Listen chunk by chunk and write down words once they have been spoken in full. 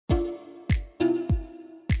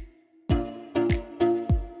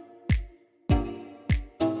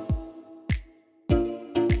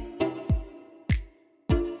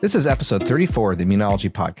This is episode 34 of the Immunology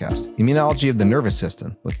podcast, Immunology of the Nervous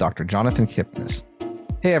System, with Dr. Jonathan Kipnis.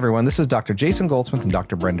 Hey everyone, this is Dr. Jason Goldsmith and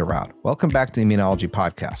Dr. Brenda Rout. Welcome back to the Immunology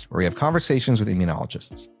podcast, where we have conversations with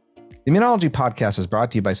immunologists. The Immunology podcast is brought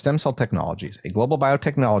to you by Stem Cell Technologies, a global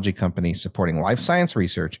biotechnology company supporting life science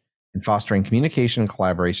research and fostering communication and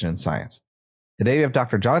collaboration in science. Today we have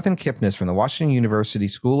Dr. Jonathan Kipnis from the Washington University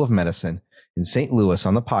School of Medicine in St. Louis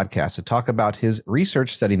on the podcast to talk about his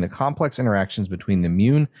research studying the complex interactions between the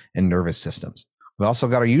immune and nervous systems. We also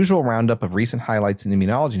got our usual roundup of recent highlights in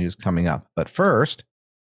immunology news coming up. But first,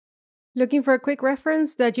 looking for a quick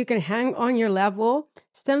reference that you can hang on your lab wall?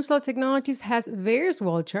 Stem Cell Technologies has various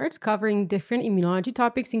wall charts covering different immunology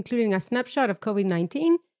topics, including a snapshot of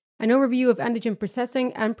COVID-19, an overview of antigen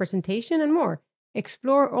processing and presentation, and more.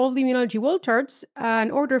 Explore all the immunology wall charts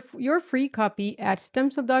and order your free copy at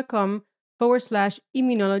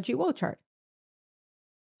stemcell.com/immunology wall chart.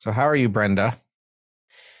 so how are you, Brenda?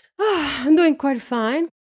 I'm doing quite fine.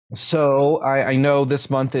 So I know this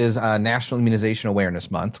month is National Immunization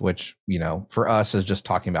Awareness Month, which, for us is just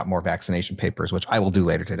talking about more vaccination papers, which I will do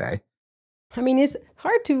later today. I mean, it's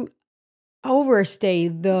hard to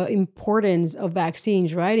overstate the importance of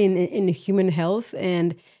vaccines, right, in human health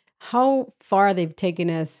and how far they've taken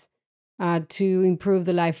us to improve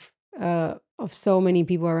the life of so many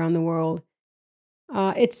people around the world.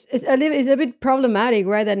 It's a bit problematic,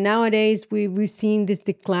 right? That nowadays we've seen this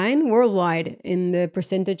decline worldwide in the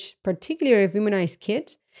percentage, particularly of immunized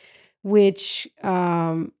kids, which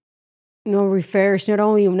refers not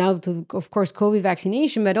only now to, of course, COVID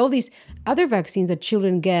vaccination, but all these other vaccines that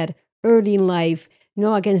children get early in life,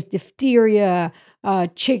 against diphtheria,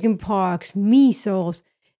 chickenpox, measles,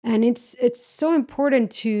 and it's so important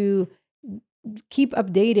to keep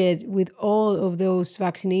updated with all of those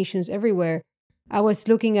vaccinations everywhere. I was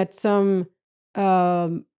looking at um,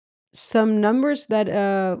 some numbers that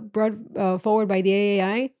brought forward by the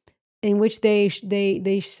AAI, in which they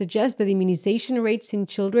suggest that immunization rates in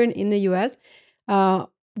children in the U.S.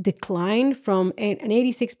 Declined from an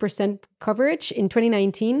 86% coverage in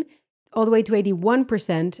 2019 all the way to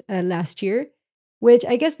 81% last year, which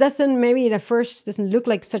I guess doesn't look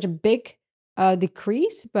like such a big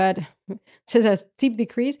decrease, but just a steep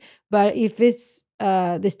decrease. But if this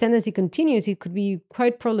tendency continues, it could be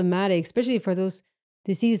quite problematic, especially for those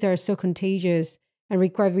diseases that are so contagious and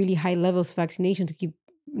require really high levels of vaccination to keep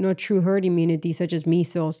not true herd immunity, such as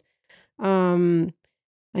measles. And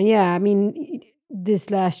yeah, I mean,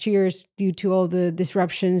 this last year's due to all the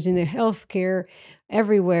disruptions in the healthcare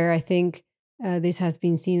everywhere. I think this has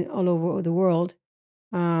been seen all over the world.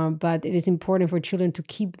 But it is important for children to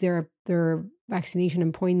keep their vaccination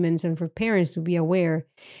appointments and for parents to be aware.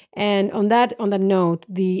 And on that note,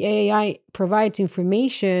 the AAI provides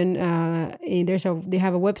information. They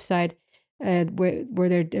have a website where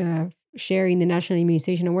they're sharing the National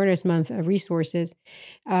Immunization Awareness Month resources,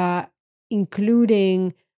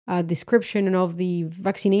 including a description of the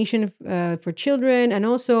vaccination for children and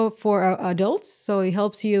also for adults. So it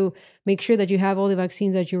helps you make sure that you have all the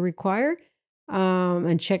vaccines that you require,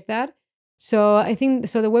 and check that. So I think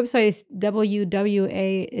so. The website is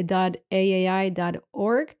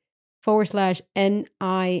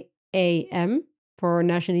www.aai.org/NIAM for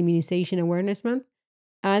National Immunization Awareness Month.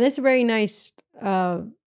 And that's a very nice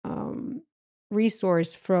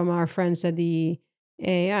resource from our friends at the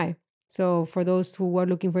AAI. So for those who are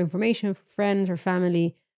looking for information for friends or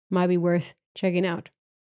family, might be worth checking out.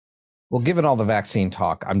 Well, given all the vaccine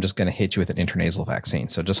talk, I'm just going to hit you with an intranasal vaccine.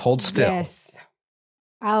 So just hold still. Yes,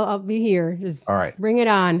 I'll be here. Just all right. Bring it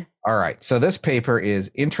on. All right. So this paper is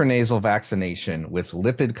intranasal vaccination with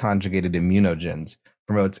lipid conjugated immunogens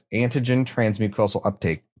promotes antigen transmucosal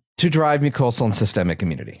uptake to drive mucosal and systemic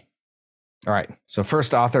immunity. All right. So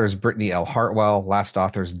first author is Brittany L. Hartwell. Last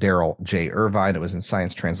author is Daryl J. Irvine. It was in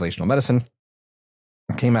Science Translational Medicine.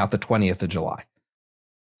 It came out the 20th of July.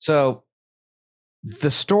 So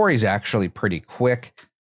the story is actually pretty quick.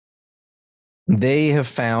 They have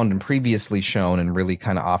found and previously shown and really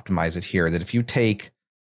kind of optimize it here that if you take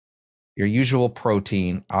your usual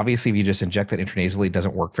protein, obviously if you just inject that intranasally, it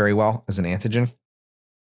doesn't work very well as an antigen.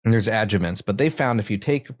 And there's adjuvants, but they found if you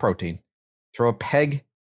take a protein, throw a PEG,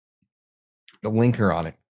 a linker on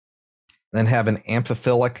it, then have an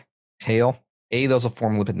amphiphilic tail, A, those will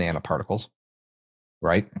form lipid nanoparticles,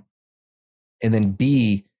 right? And then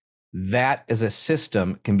B, that as a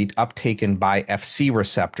system can be uptaken by FC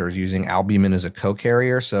receptors using albumin as a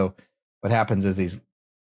co-carrier. So what happens is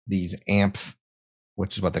these AMP,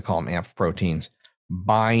 which is what they call them, AMP proteins,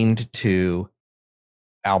 bind to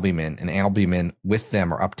albumin, and albumin with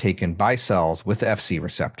them are uptaken by cells with the FC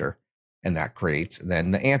receptor. and that creates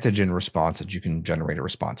then the antigen response that you can generate a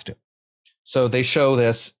response to. So they show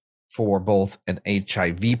this for both an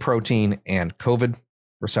HIV protein and COVID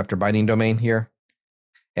receptor binding domain here.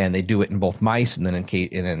 And they do it in both mice and then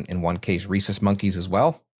in one case, rhesus monkeys as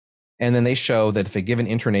well. And then they show that if they give an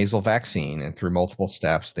intranasal vaccine and through multiple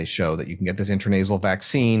steps, they show that you can get this intranasal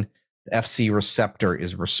vaccine. The FC receptor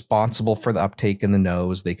is responsible for the uptake in the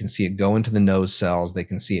nose. They can see it go into the nose cells. They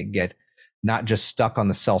can see it get not just stuck on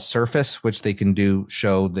the cell surface, which they can do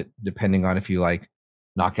show that depending on if you like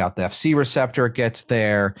knock out the FC receptor, it gets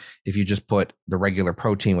there. If you just put the regular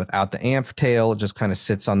protein without the AMP tail, it just kind of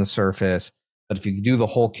sits on the surface. But if you do the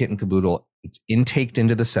whole kit and caboodle, it's intaked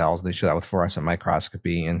into the cells. They show that with fluorescent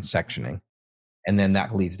microscopy and sectioning. And then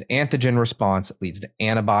that leads to antigen response. It leads to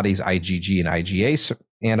antibodies, IgG and IgA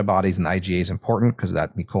antibodies. And the IgA is important because of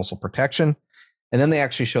that mucosal protection. And then they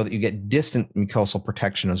actually show that you get distant mucosal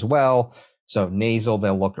protection as well. So nasal,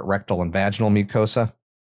 they'll look at rectal and vaginal mucosa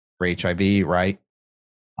for HIV, right?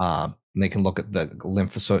 They can look at the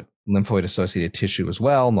lymphoid-associated tissue as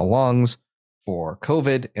well in the lungs for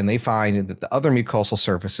COVID, and they find that the other mucosal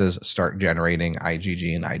surfaces start generating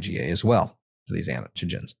IgG and IgA as well to these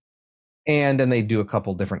antigens. And then they do a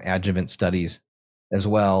couple different adjuvant studies as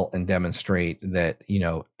well and demonstrate that,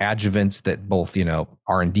 adjuvants that both,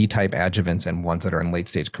 R&D type adjuvants and ones that are in late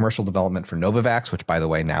stage commercial development for Novavax, which by the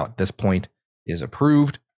way, now at this point is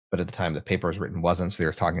approved, but at the time the paper was written wasn't. So they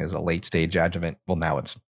were talking as a late stage adjuvant. Well, now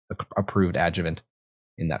it's approved adjuvant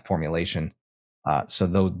in that formulation. So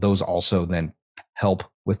those also then help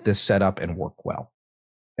with this setup and work well.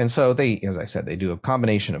 And so they, as I said, they do a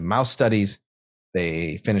combination of mouse studies.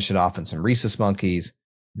 They finish it off in some rhesus monkeys.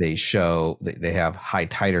 They show that they have high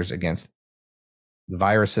titers against the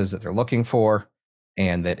viruses that they're looking for,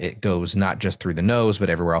 and that it goes not just through the nose, but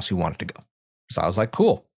everywhere else you want it to go. So I was like,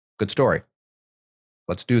 cool, good story.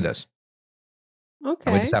 Let's do this. Okay.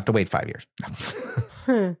 And we just have to wait 5 years.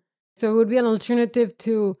 So it would be an alternative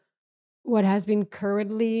to what has been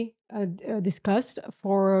currently discussed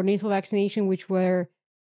for nasal vaccination, which were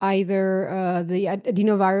either the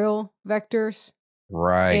adenoviral vectors.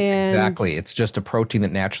 Right, exactly. It's just a protein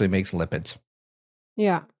that naturally makes lipids.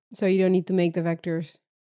 Yeah, so you don't need to make the vectors.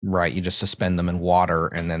 Right, you just suspend them in water,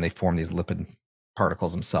 and then they form these lipid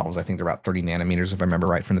particles themselves. I think they're about 30 nanometers, if I remember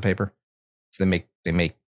right from the paper. So they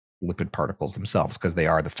make lipid particles themselves because they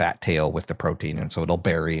are the fat tail with the protein, and so it'll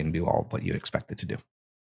bury and do all what you expect it to do.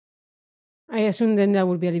 I assume then that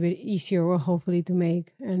would be a little bit easier, or hopefully to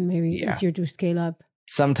make, and maybe easier to scale up.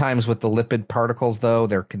 Sometimes with the lipid particles, though,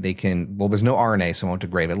 they can, well, there's no RNA, so it won't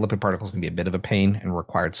degrade it. Lipid particles can be a bit of a pain and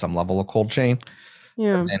required some level of cold chain.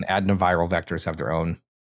 Yeah. And adenoviral vectors have their own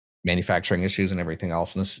manufacturing issues and everything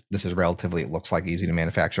else. And this is relatively, it looks like easy to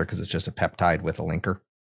manufacture because it's just a peptide with a linker.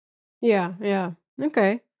 Yeah.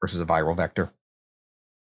 Okay. Versus a viral vector.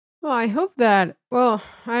 Well, I hope that, well,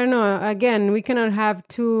 I don't know. Again, we cannot have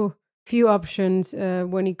too few options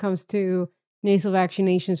when it comes to nasal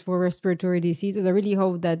vaccinations for respiratory diseases. I really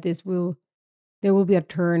hope that there will be a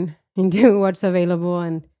turn into what's available,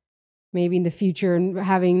 and maybe in the future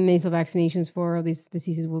having nasal vaccinations for all these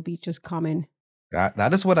diseases will be just common.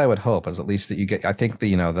 That is what I would hope, is at least that you get, I think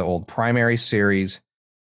the old primary series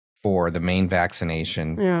for the main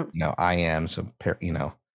vaccination, IM, so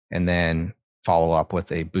and then follow up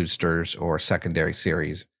with a boosters or secondary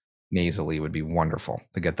series nasally would be wonderful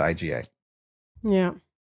to get the IgA. Yeah.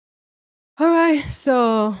 All right,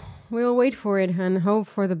 so we'll wait for it and hope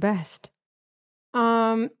for the best.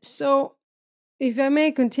 So if I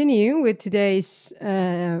may continue with today's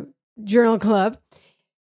journal club,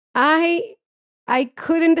 I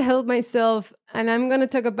couldn't help myself, and I'm gonna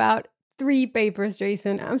talk about 3 papers,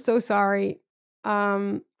 Jason. I'm so sorry.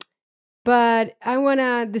 But I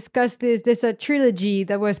wanna discuss this. There's a trilogy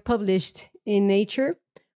that was published in Nature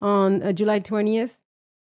on July 20th,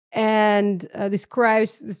 and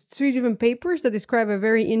describes 3 different papers that describe a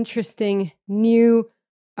very interesting new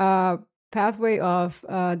pathway of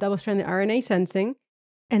double-stranded RNA sensing.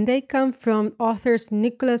 And they come from authors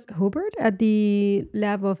Nicholas Hubert at the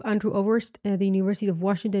lab of Andrew Oberst at the University of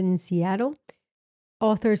Washington in Seattle,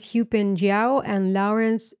 authors Hupen Jiao and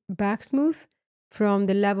Lawrence Baxmuth from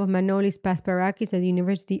the lab of Manolis Pasparakis at the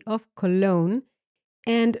University of Cologne,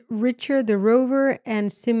 and Richard de Rover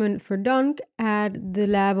and Simon Verdonk at the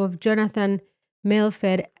lab of Jonathan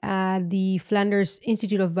Melfed at the Flanders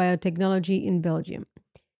Institute of Biotechnology in Belgium.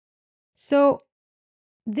 So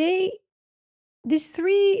these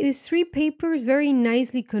three papers very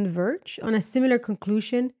nicely converge on a similar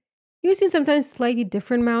conclusion, using sometimes slightly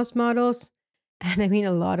different mouse models, and I mean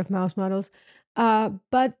a lot of mouse models,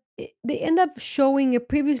 but they end up showing a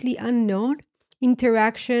previously unknown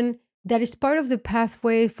interaction that is part of the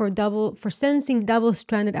pathway for sensing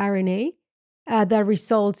double-stranded RNA that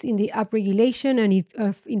results in the upregulation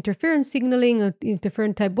of interferon signaling, of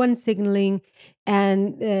interferon type 1 signaling,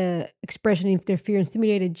 and expression of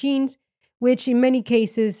interferon-stimulated genes, which in many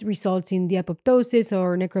cases results in the apoptosis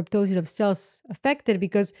or necroptosis of cells affected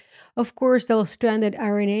because, of course, double-stranded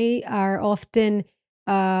RNA are often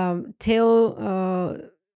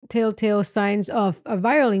telltale signs of a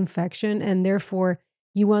viral infection, and therefore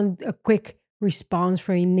you want a quick response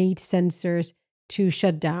from innate sensors to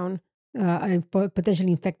shut down a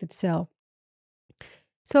potentially infected cell.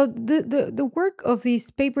 So the work of these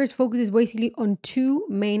papers focuses basically on two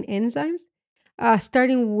main enzymes,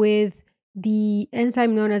 starting with the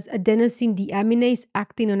enzyme known as adenosine deaminase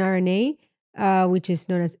acting on RNA, which is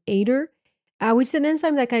known as ADAR, which is an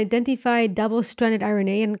enzyme that can identify double-stranded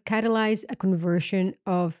RNA and catalyze a conversion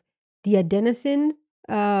of the adenosine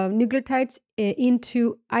nucleotides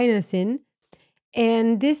into inosine.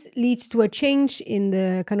 And this leads to a change in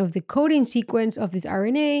the kind of the coding sequence of this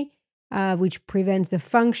RNA, which prevents the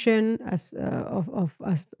function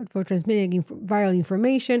for transmitting viral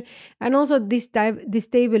information, and also this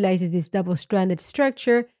destabilizes this double-stranded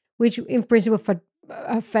structure, which in principle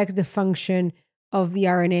affects the function of the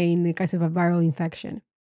RNA in the case of a viral infection.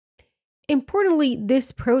 Importantly,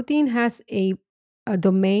 this protein has a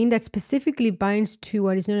domain that specifically binds to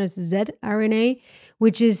what is known as zRNA,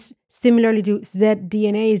 which is similarly to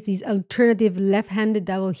zDNA, is this alternative left-handed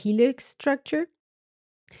double helix structure.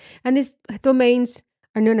 And these domains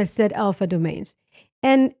are known as Z-alpha domains.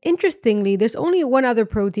 And interestingly, there's only one other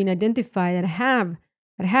protein identified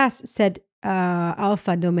that has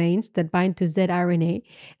Z-alpha domains that bind to zRNA,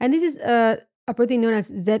 and this is a protein known as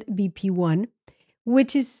ZBP1,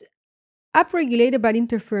 which is upregulated by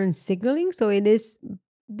interferon signaling, so it is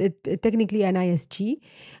technically an ISG,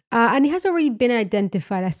 and it has already been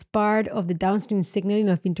identified as part of the downstream signaling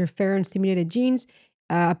of interferon-stimulated genes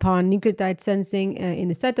upon nucleotide sensing in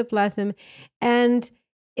the cytoplasm, and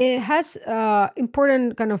it has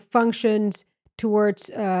important kind of functions towards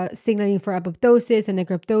signaling for apoptosis and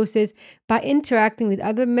necroptosis by interacting with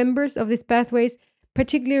other members of these pathways,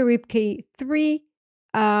 particularly RIPK3,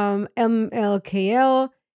 MLKL,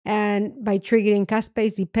 and by triggering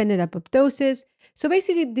caspase-dependent apoptosis. So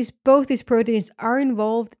basically, both these proteins are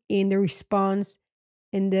involved in the response,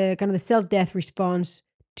 in the kind of the cell death response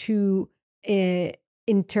to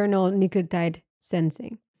internal nucleotide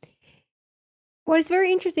sensing. What is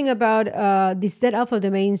very interesting about these Z-alpha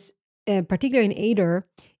domains, particularly in ADAR,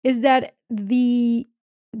 is that the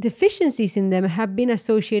deficiencies in them have been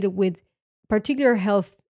associated with particular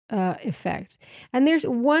health effects. And there's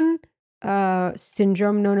one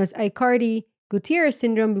syndrome known as Aicardi-Gutierrez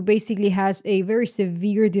syndrome, who basically has a very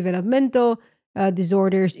severe developmental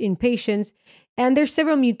disorders in patients. And there's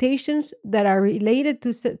several mutations that are related to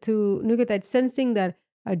nucleotide sensing that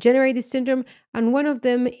generate this syndrome. And one of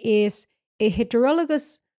them is a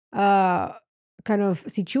heterologous kind of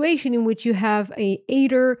situation in which you have a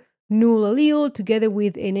ADAR null allele together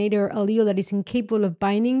with an ADAR allele that is incapable of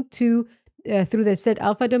binding to through the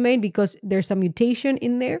Z-alpha domain because there's a mutation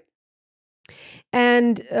in there.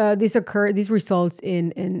 And this results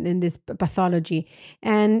in this pathology,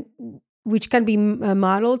 and which can be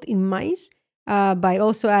modeled in mice by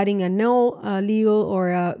also adding a null allele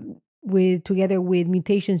or together with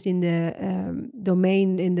mutations in the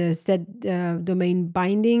domain, in the Z domain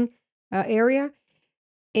binding area.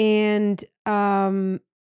 And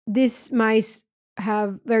these mice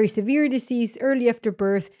have very severe disease early after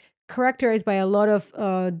birth, characterized by a lot of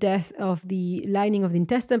death of the lining of the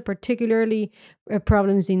intestine, particularly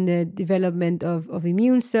problems in the development of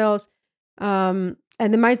immune cells. And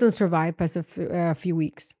the mice don't survive past a few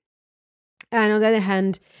weeks. And on the other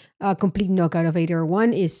hand, complete knockout of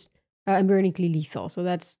ADAR1 is embryonically lethal. So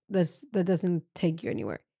that doesn't take you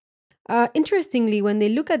anywhere. Interestingly, when they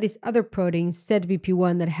look at this other protein,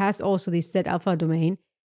 ZBP1, that has also this Z-alpha domain,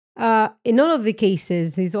 in all of the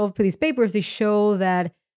cases, these papers, they show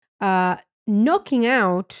that knocking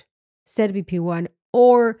out ZBP1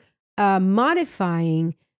 or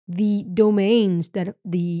modifying the domains, that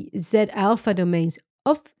the Z-alpha domains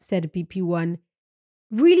of ZBP1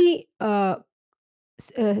 really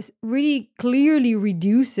really clearly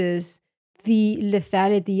reduces the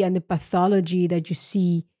lethality and the pathology that you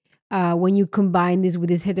see when you combine this with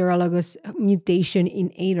this heterologous mutation in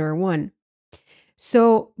ADAR1.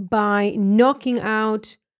 So by knocking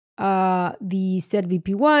out the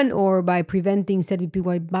ZBP1 or by preventing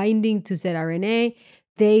ZBP1 binding to zRNA,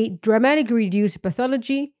 they dramatically reduce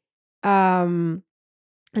pathology. And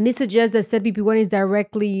this suggests that ZBP1 is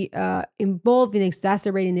directly involved in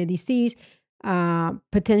exacerbating the disease,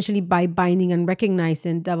 potentially by binding and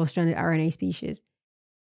recognizing double-stranded RNA species.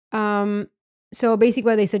 So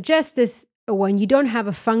basically what they suggest is when you don't have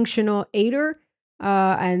a functional aider,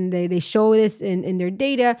 and they show this in their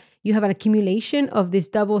data, you have an accumulation of these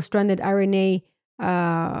double-stranded RNA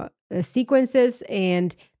sequences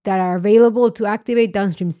and that are available to activate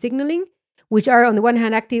downstream signaling, which are on the one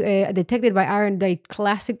hand detected by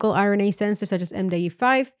classical RNA sensors such as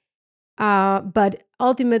MDE5, but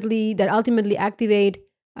ultimately activate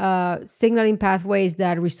signaling pathways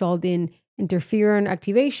that result in interferon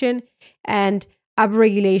activation and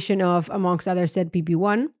upregulation of, amongst others,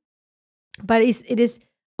 ZBP1. But it is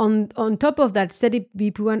on top of that,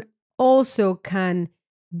 ZBP1 also can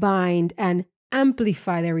bind and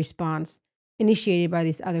amplify the response initiated by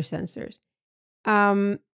these other sensors.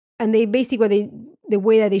 And they basically, the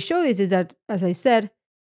way that they show this is that, as I said,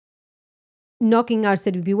 knocking out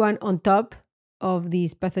ZBP1 on top of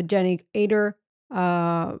this pathogenic aider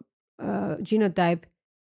genotype,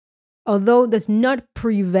 although does not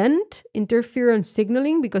prevent interferon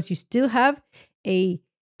signaling because you still have a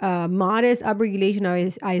modest upregulation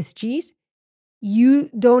of ISGs, you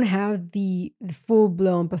don't have the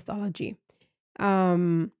full-blown pathology.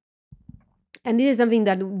 And this is something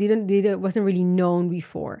that wasn't really known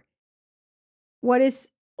before. What is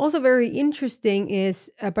also very interesting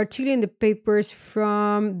is, particularly in the papers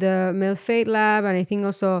from the Melfeit lab, and I think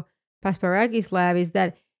also Pasparagi's lab, is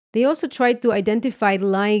that they also tried to identify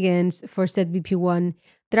ligands for ZBP1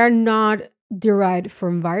 that are not derived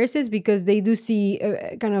from viruses, because they do see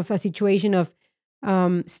kind of a situation of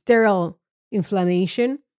sterile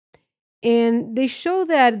inflammation. And they show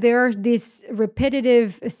that there are these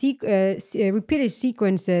repeated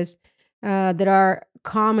sequences that are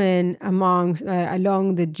common along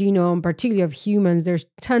the genome, particularly of humans. There's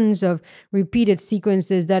tons of repeated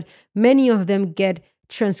sequences that many of them get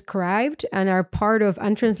transcribed and are part of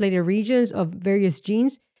untranslated regions of various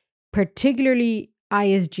genes, particularly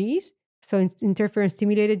ISGs, so interferon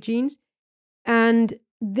stimulated genes. And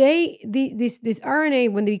this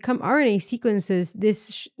RNA, when they become RNA sequences,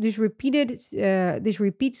 these repeats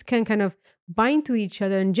can kind of bind to each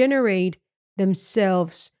other and generate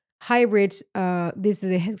themselves hybrids. This is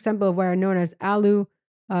the example of what are known as ALU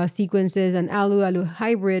sequences and ALU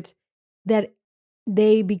hybrids, that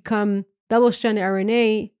they become double-stranded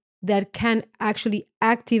RNA that can actually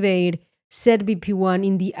activate ZBP1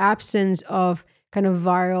 in the absence of kind of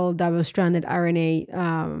viral double-stranded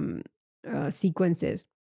RNA sequences.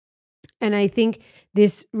 And I think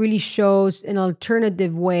this really shows an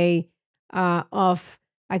alternative way of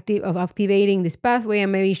activating this pathway,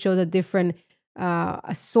 and maybe shows a different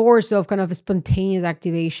a source of kind of a spontaneous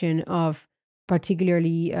activation of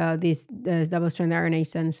particularly these double-stranded RNA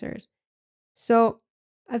sensors. So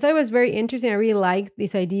I thought it was very interesting. I really liked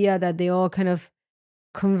this idea that they all kind of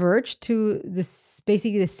converge to this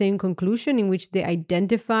basically the same conclusion, in which they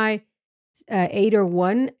identify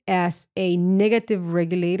ADAR1 as a negative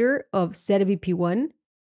regulator of ZBP1,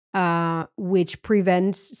 which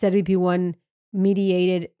prevents ZBP1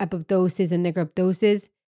 mediated apoptosis and necroptosis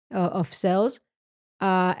of cells,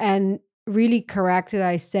 and really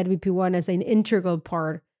characterize ZBP1 as an integral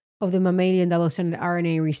part of the mammalian double-stranded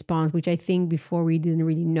RNA response, which I think before we didn't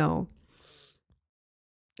really know.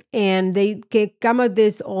 And they come at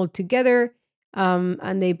this all together,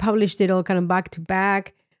 and they published it all kind of back to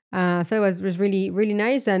back. So it was really, really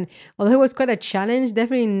nice. And although it was quite a challenge,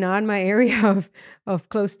 definitely not my area of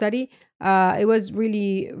close study, it was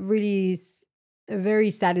really, really a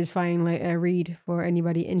very satisfying read for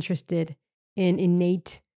anybody interested in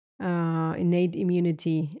innate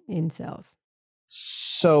immunity in cells.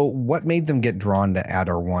 So what made them get drawn to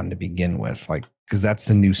ADAR1 to begin with? Like, because that's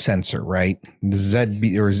the new sensor, right?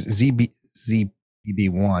 ZBB1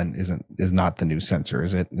 is not the new sensor,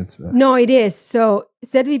 is it? No, it is. So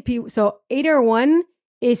ADAR1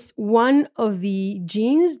 is one of the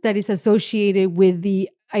genes that is associated with the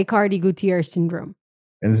Aicardi-Goutieres syndrome.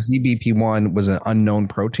 And ZBP1 was an unknown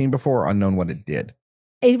protein before, or unknown what it did?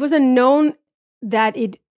 It was unknown that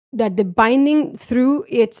the binding through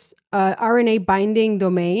its RNA binding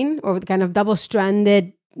domain, or kind of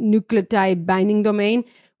double-stranded nucleotide binding domain,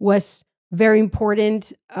 was very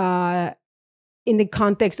important in the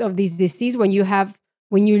context of this disease. When you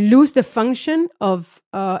lose the function of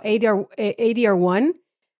ADR1,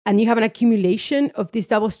 and you have an accumulation of this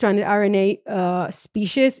double-stranded RNA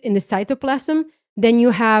species in the cytoplasm, then you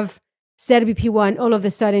have ZBP1 all of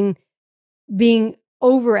a sudden being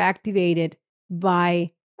overactivated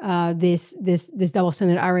by this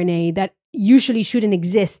double-stranded RNA that usually shouldn't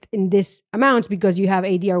exist in this amounts, because you have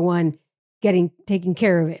ADR1 taking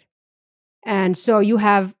care of it. And so what you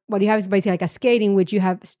have is basically like a cascading, which you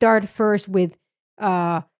have start first with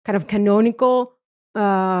kind of canonical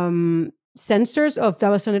sensors of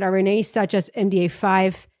double-stranded RNA, such as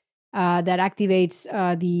MDA5, that activates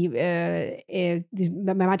the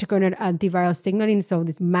mitochondrial antiviral signaling. So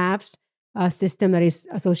this MAVS system that is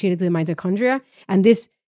associated to the mitochondria, and this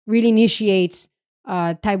really initiates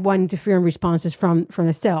type 1 interferon responses from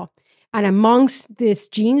the cell. And amongst these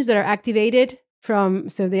genes that are activated so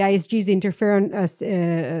the ISGs, the interferon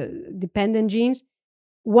dependent genes,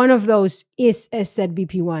 one of those is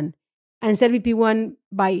ZBP1. And ZBP1,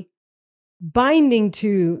 by binding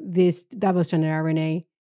to this double-stranded RNA,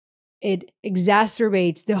 it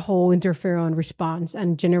exacerbates the whole interferon response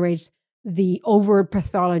and generates the overt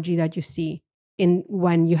pathology that you see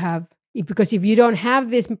because if you don't have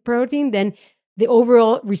this protein, then the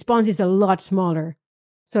overall response is a lot smaller.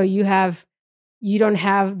 So you don't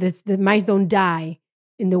have this, the mice don't die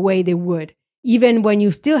in the way they would, even when you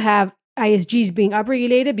still have ISGs being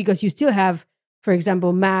upregulated, because you still have, for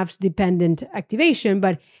example, MAVS dependent activation,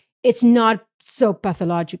 but it's not so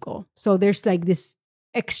pathological. So there's like this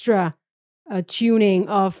extra tuning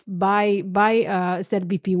of by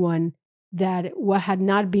ZBP1 that what had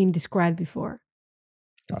not been described before.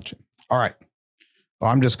 Gotcha. All right.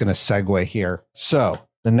 Well, I'm just going to segue here. So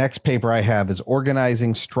the next paper I have is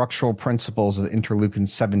Organizing Structural Principles of the Interleukin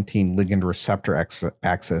 17 Ligand Receptor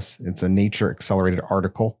Axis. It's a Nature Accelerated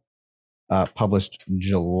article published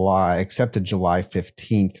accepted July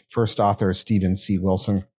 15th. First author is Stephen C.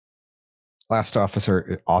 Wilson. Last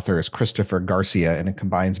author is Christopher Garcia, and it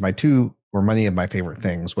combines many of my favorite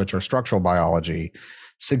things, which are structural biology,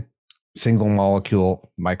 single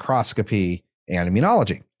molecule microscopy, and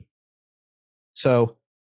immunology. So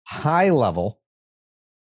high level,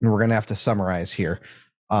 and we're going to have to summarize here.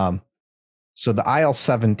 So the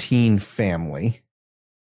IL-17 family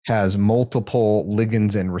has multiple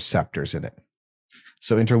ligands and receptors in it.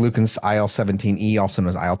 So interleukins IL-17E, also known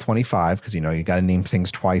as IL-25, because you got to name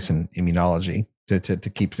things twice in immunology to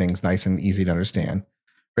keep things nice and easy to understand,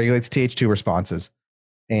 regulates Th2 responses,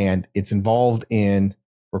 and it's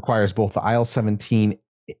requires both the IL-17A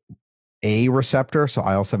receptor, so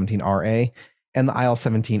IL-17RA, and the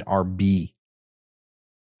IL-17RB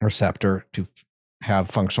receptor to have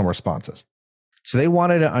functional responses. So they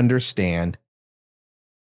wanted to understand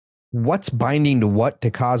what's binding to what to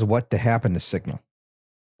cause what to happen to signal,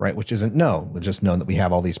 right? Which isn't known. We've just known that we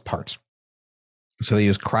have all these parts. So they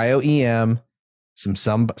use cryo-EM, some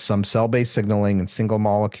cell-based signaling, and single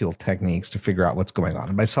molecule techniques to figure out what's going on.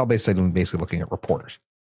 And by cell-based signaling, basically looking at reporters.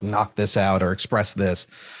 Knock this out or express this.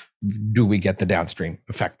 Do we get the downstream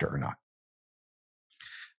effector or not?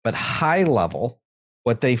 But high level,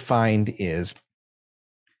 what they find is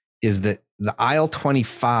that the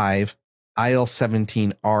IL-25,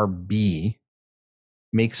 IL-17RB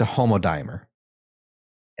makes a homodimer.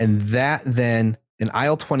 And that then, an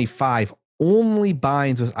IL-25 only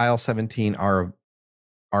binds with IL-17RB.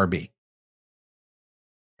 All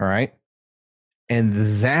right?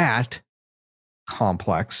 And that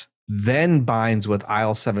complex then binds with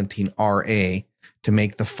IL-17RA to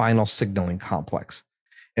make the final signaling complex.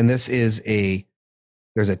 And there's a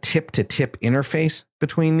tip-to-tip interface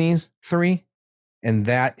between these three, and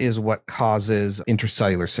that is what causes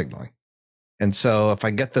intracellular signaling. And so if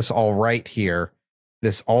I get this all right here,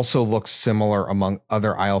 this also looks similar among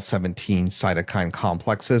other IL-17 cytokine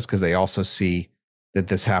complexes, because they also see that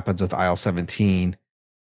this happens with IL-17A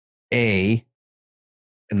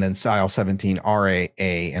and then IL-17RA,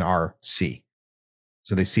 A, and RC.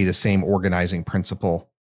 So they see the same organizing principle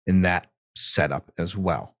in that setup as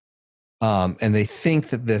well. And they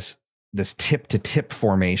think that this tip-to-tip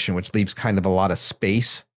formation, which leaves kind of a lot of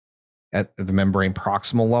space at the membrane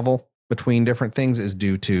proximal level between different things, is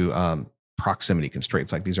due to proximity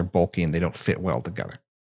constraints. Like these are bulky and they don't fit well together.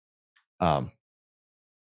 And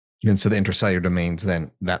so the intracellular domains,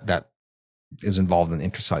 then that is involved in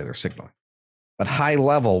intracellular signaling. But high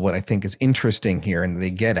level, what I think is interesting here, and they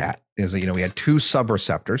get at, is that we had two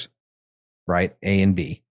subreceptors, right, A and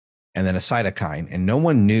B, and then a cytokine, and no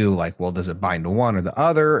one knew, like, well, does it bind to one or the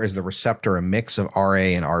other? Is the receptor a mix of RA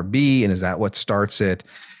and RB, and is that what starts it?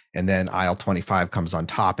 And then IL-25 comes on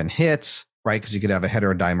top and hits, right? Because you could have a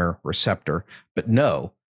heterodimer receptor, but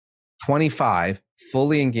no, 25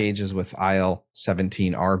 fully engages with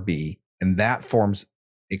IL-17RB, and that forms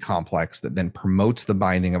a complex that then promotes the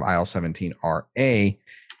binding of IL-17RA,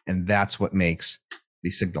 and that's what makes the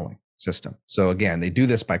signaling system. So again, they do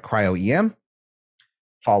this by cryo-EM,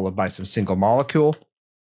 followed by some single molecule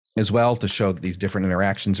as well, to show that these different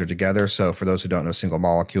interactions are together. So for those who don't know single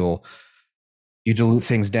molecule, you dilute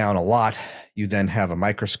things down a lot. You then have a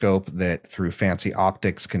microscope that through fancy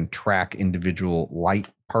optics can track individual light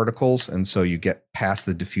particles. And so you get past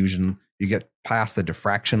the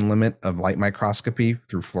diffraction limit of light microscopy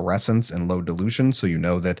through fluorescence and low dilution. So you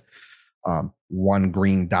know that one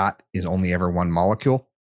green dot is only ever one molecule,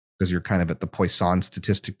 because you're kind of at the Poisson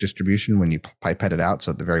statistic distribution when you pipette it out.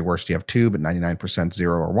 So at the very worst, you have two, but 99%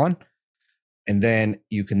 0 or 1. And then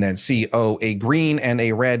you can then see, a green and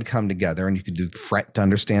a red come together, and you can do fret to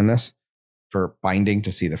understand this for binding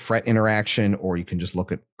to see the fret interaction, or you can just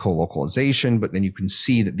look at co-localization, but then you can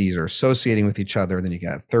see that these are associating with each other. Then you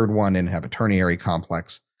get a third one and have a ternary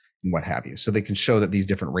complex and what have you. So they can show that these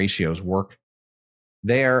different ratios work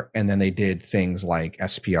there. And then they did things like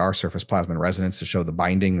SPR, surface plasmon resonance, to show the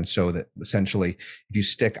binding and show that essentially if you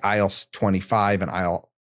stick IL-25 and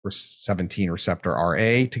IL-17 receptor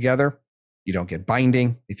RA together, you don't get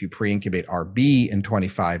binding. If you pre-incubate RB and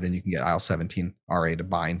 25, then you can get IL-17 RA to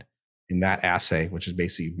bind in that assay, which is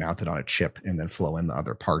basically mounted on a chip and then flow in the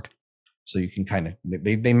other part. So you can kind of,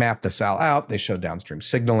 they map the cell out. They show downstream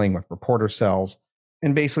signaling with reporter cells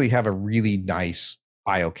and basically have a really nice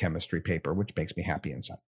biochemistry paper, which makes me happy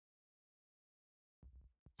inside.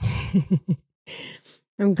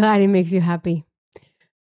 I'm glad it makes you happy.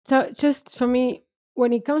 So just for me,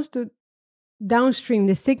 when it comes to downstream,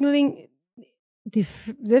 the signaling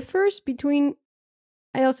differs between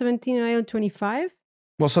IL-17 and IL-25?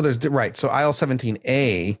 Well, so there's, right. So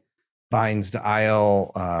IL-17A binds to I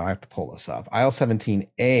have to pull this up.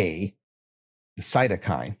 IL-17A, the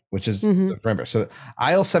cytokine, which is, remember, so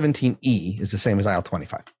IL-17E is the same as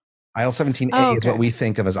IL-25. IL-17A is what we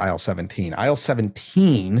think of as IL-17.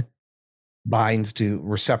 IL-17 binds to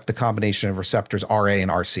the combination of receptors RA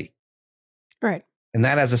and RC. Right. And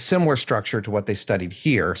that has a similar structure to what they studied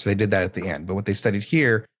here. So they did that at the end. But what they studied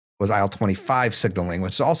here was IL-25 signaling,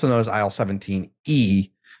 which is also known as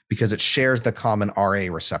IL-17E because it shares the common RA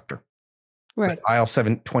receptor. Right. But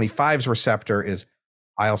IL-25's receptor is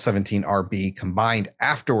IL-17RB combined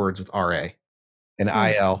afterwards with RA. And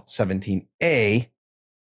IL-17A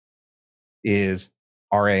is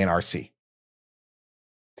RA and RC.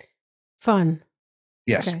 Fun.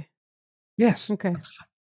 Yes. Okay. Yes. Okay. That's fun.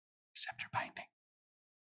 Receptor binding.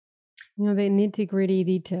 You know, the nitty-gritty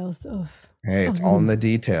details of... Hey, it's all in the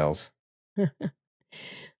details.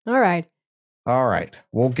 All right. All right.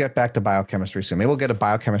 We'll get back to biochemistry soon. Maybe we'll get a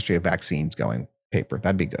biochemistry of vaccines going paper.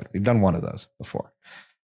 That'd be good. We've done one of those before.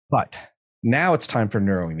 But now it's time for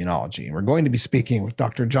neuroimmunology. And we're going to be speaking with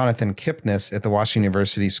Dr. Jonathan Kipnis at the Washington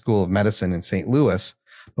University School of Medicine in St. Louis.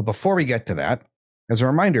 But before we get to that, as a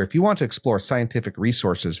reminder, if you want to explore scientific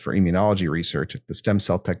resources for immunology research at the Stem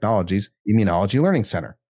Cell Technologies Immunology Learning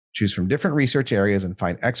Center, choose from different research areas and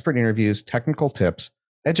find expert interviews, technical tips,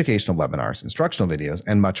 educational webinars, instructional videos,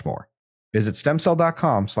 and much more. Visit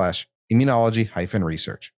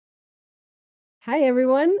stemcell.com/immunology-research. Hi,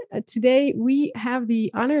 everyone. Today we have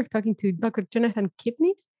the honor of talking to Dr. Jonathan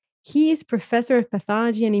Kipnis. He is professor of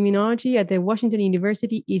pathology and immunology at the Washington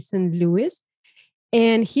University in St. Louis.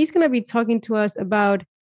 And he's going to be talking to us about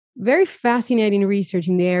very fascinating research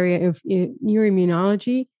in the area of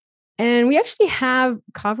neuroimmunology. And we actually have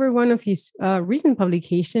covered one of his recent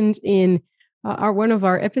publications in one of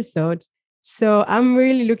our episodes. So I'm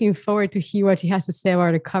really looking forward to hear what he has to say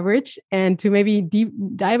about the coverage and to maybe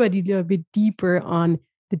dive a little bit deeper on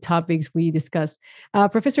the topics we discussed.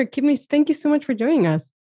 Professor Kipnis, thank you so much for joining us.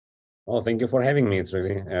 Oh, thank you for having me. It's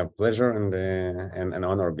really a pleasure and an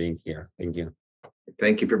honor being here. Thank you.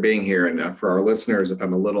 Thank you for being here. And for our listeners, if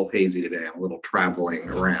I'm a little hazy today, I'm a little traveling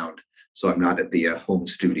around. So I'm not at the home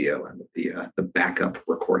studio. I'm at the backup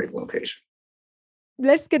recording location.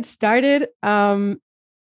 Let's get started. I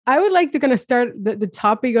would like to kind of start the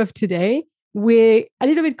topic of today with a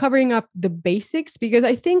little bit covering up the basics, because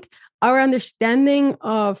I think our understanding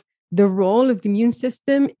of the role of the immune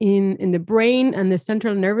system in the brain and the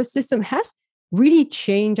central nervous system has really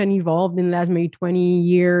changed and evolved in the last maybe 20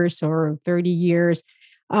 years or 30 years.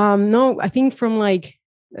 No, I think from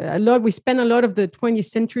we spent a lot of the 20th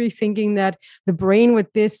century thinking that the brain was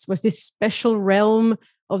this special realm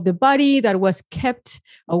of the body that was kept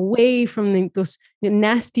away from those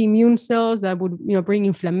nasty immune cells that would bring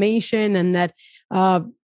inflammation, and that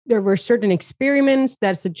there were certain experiments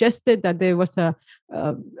that suggested that there was a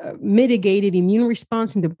mitigated immune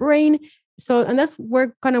response in the brain. So, and that's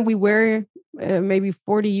where kind of we were maybe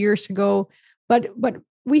 40 years ago, but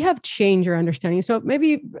we have changed our understanding. So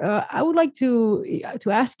maybe I would like to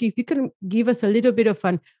ask you if you could give us a little bit of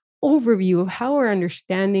an overview of how our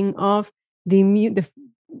understanding of the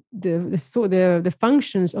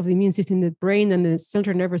functions of the immune system in the brain and the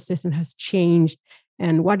central nervous system has changed,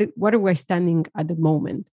 and what are we standing at the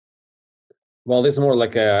moment? Well, this is more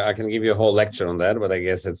like I can give you a whole lecture on that, but I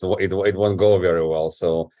guess it won't go very well.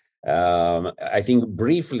 So I think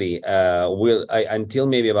briefly, until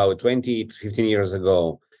maybe about 20 to 15 years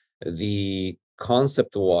ago, the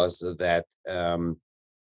concept was that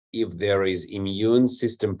if there is immune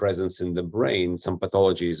system presence in the brain, some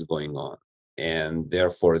pathology is going on. And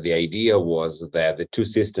therefore, the idea was that the two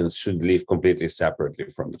systems should live completely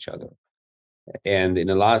separately from each other. And in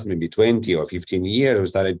the last maybe 20 or 15 years, we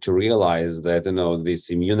started to realize that, this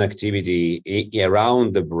immune activity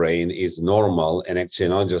around the brain is normal, and actually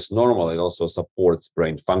not just normal, it also supports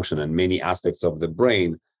brain function. And many aspects of the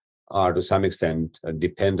brain are to some extent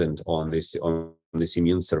dependent on this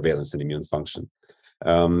immune surveillance and immune function.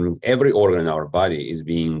 Every organ in our body is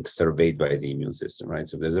being surveyed by the immune system, right?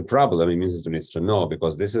 So if there's a problem, the immune system needs to know,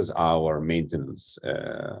 because this is our maintenance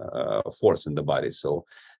force in the body. So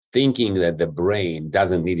thinking that the brain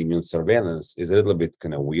doesn't need immune surveillance is a little bit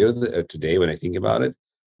kind of weird today when I think about it.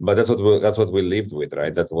 But that's what we lived with,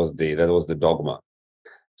 right? That was the dogma.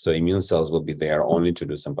 So immune cells will be there only to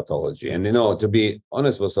do some pathology. And to be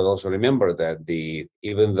honest, we should also remember that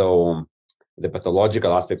even though the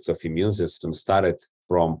pathological aspects of immune system started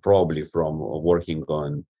probably from working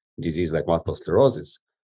on disease like multiple sclerosis,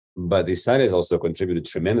 but the studies also contributed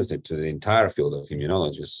tremendously to the entire field of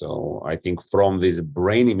immunology. So I think from this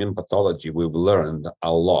brain immune pathology, we've learned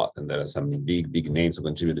a lot, and there are some big names who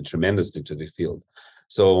contributed tremendously to the field.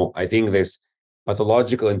 So I think this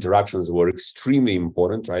pathological interactions were extremely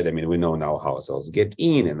important, right? I mean, we know now how cells get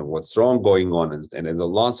in and what's wrong going on, and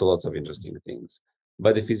lots of interesting things.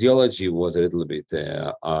 But the physiology was a little bit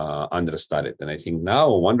understudied. And I think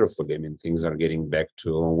now, wonderfully, I mean, things are getting back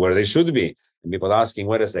to where they should be. And people asking,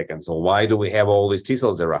 wait a second, so why do we have all these T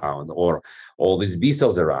cells around, or all these B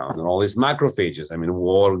cells around, and all these macrophages? I mean,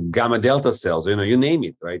 or gamma delta cells, you name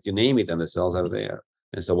it, right? You name it, and the cells are there.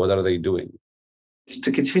 And so what are they doing?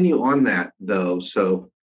 To continue on that, though,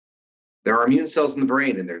 so there are immune cells in the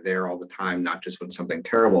brain, and they're there all the time, not just when something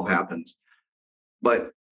terrible happens.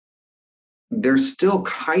 But there's still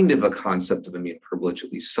kind of a concept of immune privilege,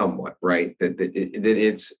 at least somewhat, right? That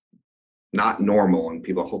it's not normal, and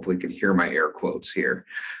people hopefully can hear my air quotes here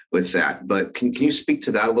with that. But can you speak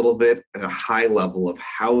to that a little bit at a high level of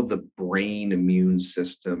how the brain immune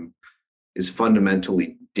system is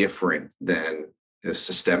fundamentally different than the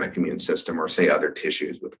systemic immune system, or say other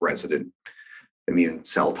tissues with resident immune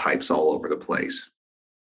cell types all over the place?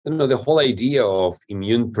 The whole idea of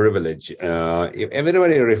immune privilege, if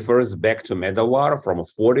everybody refers back to Medawar from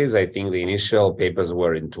 40s, I think the initial papers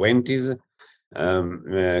were in 20s.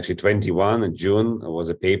 Actually 21 in June was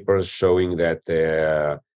a paper showing that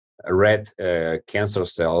rat cancer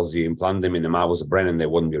cells, you implant them in the mouse brain and they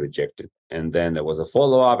wouldn't be rejected. And then there was a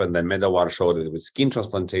follow-up, and then Medawar showed it with skin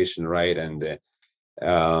transplantation, right?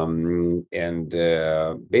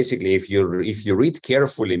 Basically, if you read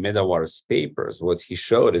carefully Medawar's papers, what he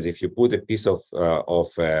showed is if you put a piece of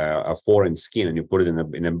a foreign skin and you put it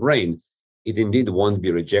in a brain, it indeed won't be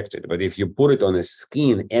rejected. But if you put it on a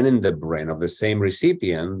skin and in the brain of the same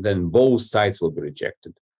recipient, then both sides will be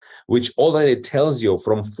rejected, which already tells you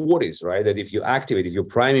from 40s, right, that if you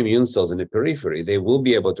prime immune cells in the periphery, they will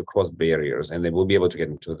be able to cross barriers and they will be able to get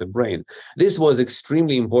into the brain. This was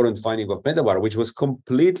extremely important finding of Medawar, which was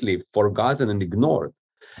completely forgotten and ignored.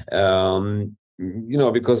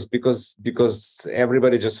 Because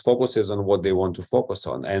everybody just focuses on what they want to focus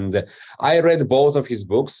on. And I read both of his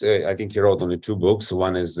books. I think he wrote only 2 books.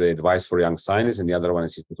 One is Advice for Young Scientists, and the other one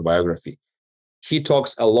is his autobiography. He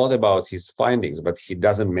talks a lot about his findings, but he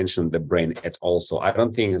doesn't mention the brain at all. So I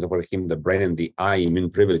don't think that for him, the brain and the eye immune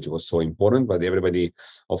privilege was so important, but everybody,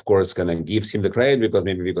 of course, kind of gives him the credit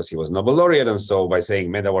because he was Nobel laureate. And so by saying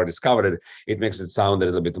Medawar discovered it, it makes it sound a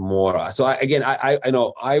little bit more. So I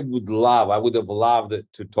know I would have loved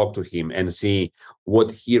to talk to him and see what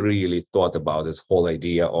he really thought about this whole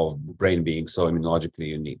idea of brain being so immunologically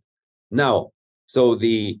unique. Now, so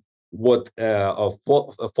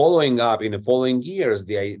following up in the following years,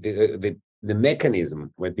 the mechanism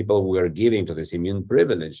when people were giving to this immune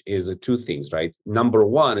privilege is 2 things, right? Number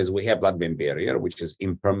 1 is we have blood-brain barrier, which is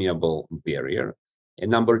impermeable barrier. And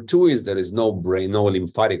number 2 is there is no brain, no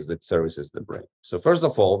lymphatics that services the brain. So first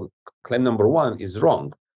of all, claim number 1 is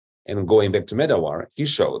wrong. And going back to Medawar, he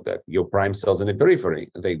showed that your prime cells in the periphery,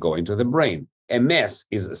 they go into the brain. MS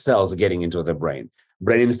is cells getting into the brain.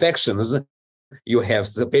 Brain infections, you have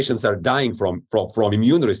the patients are dying from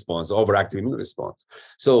immune response, overactive immune response.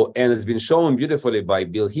 So, and it's been shown beautifully by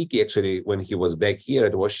Bill Hickey, actually, when he was back here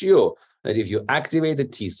at WashU, that if you activate the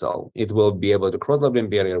T cell, it will be able to cross the blood-brain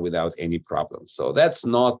barrier without any problem. So that's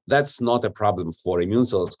not a problem for immune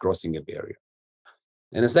cells crossing a barrier.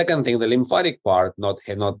 And the second thing, the lymphatic part, not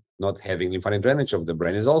having lymphatic drainage of the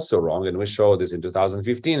brain is also wrong. And we showed this in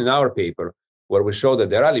 2015 in our paper, where we show that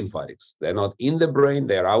there are lymphatics. They're not in the brain,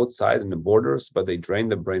 they're outside in the borders, but they drain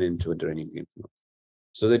the brain into a draining lymph node.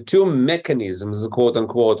 So the two mechanisms, quote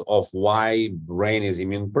unquote, of why brain is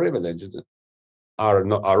immune privileged are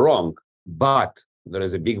wrong. But there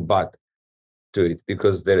is a big but to it,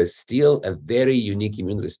 because there is still a very unique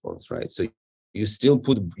immune response, right? So you still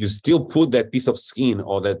put that piece of skin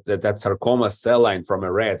or that sarcoma cell line from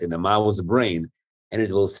a rat in a mouse brain, and it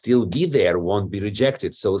will still be there, won't be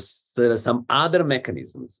rejected. So there are some other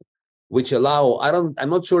mechanisms which allow, I'm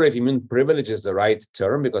not sure if immune privilege is the right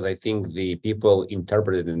term, because I think the people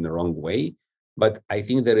interpret it in the wrong way, but I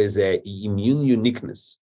think there is a immune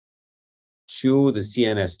uniqueness to the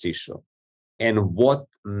CNS tissue. And what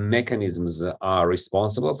mechanisms are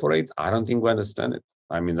responsible for it, I don't think we understand it.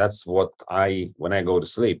 I mean, that's what when I go to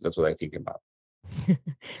sleep, that's what I think about.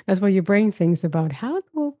 That's what your brain thinks about.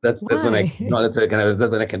 That's when I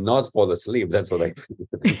cannot fall asleep. That's what I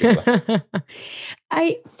think about.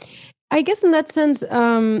 I guess in that sense,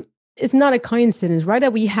 it's not a coincidence, right?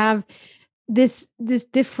 That we have this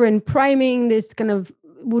different priming, this kind of,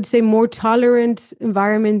 would say, more tolerant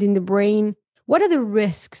environment in the brain. What are the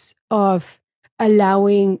risks of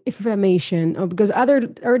allowing inflammation? Or because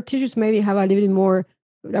our tissues maybe have a little bit more,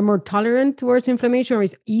 are more tolerant towards inflammation, or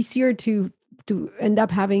it's easier to end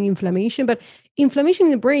up having inflammation. But inflammation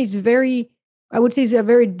in the brain is I would say, is a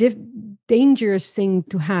very dangerous thing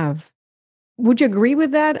to have. Would you agree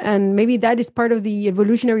with that? And maybe that is part of the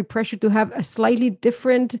evolutionary pressure to have a slightly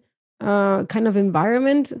different kind of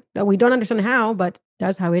environment that we don't understand how, but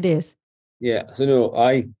that's how it is. Yeah. So no,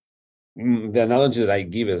 the analogy that I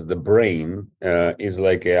give is the brain is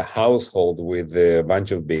like a household with a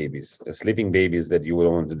bunch of babies, sleeping babies that you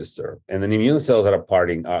will want to disturb, and then immune cells are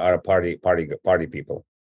party people.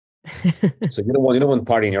 So you don't want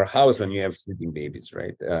party in your house when you have sleeping babies,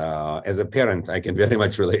 right? As a parent, I can very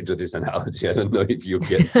much relate to this analogy. I don't know if you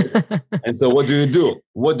get it. And so what do you do?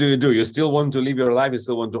 You still want to live your life, you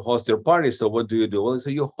still want to host your party. So what do you do? Well,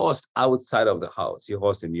 so you host outside of the house. You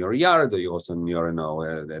host in your yard, or you host on your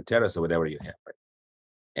terrace, or whatever you have, right?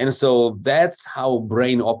 And so that's how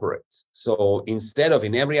brain operates. So instead of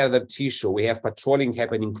in every other tissue, we have patrolling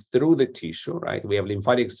happening through the tissue, right? We have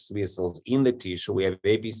lymphatic vessels in the tissue. We have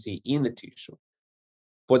APC in the tissue.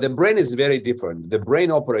 For the brain is very different. The brain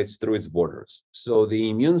operates through its borders. So the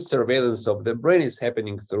immune surveillance of the brain is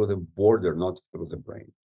happening through the border, not through the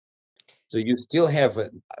brain. So you still have,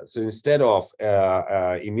 so instead of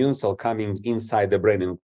immune cell coming inside the brain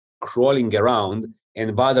and crawling around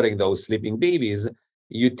and bothering those sleeping babies,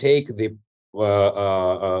 you take the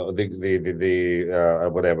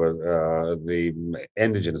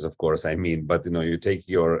antigens, of course, I mean, but you take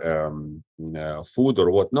your food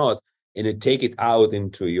or whatnot, and you take it out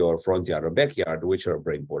into your front yard or backyard, which are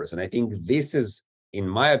brain borders. And I think this is, in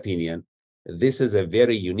my opinion, this is a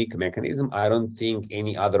very unique mechanism. I don't think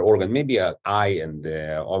any other organ, maybe an eye and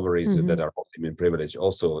ovaries that are immune privileged,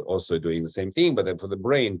 also doing the same thing. But then for the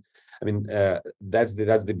brain, I mean, that's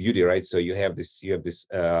the beauty, right? So you have this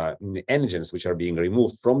antigens which are being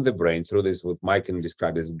removed from the brain through this, what Mike can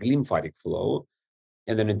describe as lymphatic flow,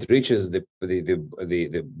 and then it reaches the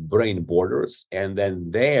brain borders, and then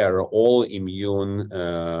there all immune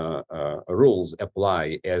rules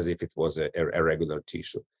apply as if it was a regular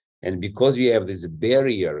tissue. And because you have this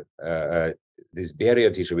barrier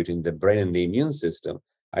tissue between the brain and the immune system,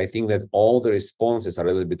 I think that all the responses are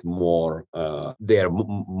a little bit more, they're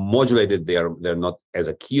modulated, they're not as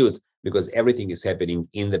acute, because everything is happening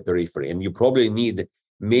in the periphery. And you probably need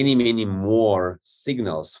many, many more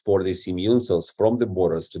signals for these immune cells from the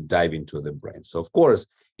borders to dive into the brain. So of course,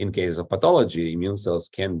 in case of pathology, immune cells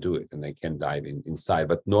can do it and they can dive inside,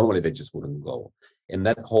 but normally they just wouldn't go. And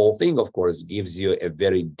that whole thing, of course, gives you a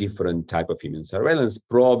very different type of immune surveillance,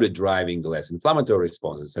 probably driving less inflammatory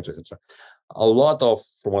responses, et cetera, et cetera. A lot of,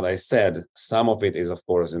 from what I said, some of it is, of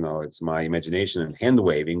course, it's my imagination and hand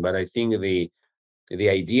waving, but I think the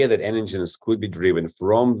idea that antigens could be driven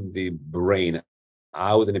from the brain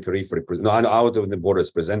out in the periphery, out of the borders,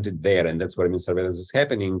 presented there, and that's where immune surveillance is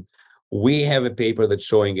happening. We have a paper that's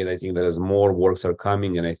showing it. I think that as more works are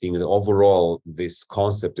coming, and I think that overall this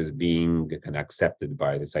concept is being kind of accepted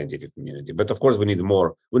by the scientific community. But of course, we need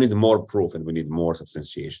more proof, and we need more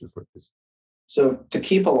substantiation for this. So to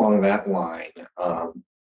keep along that line,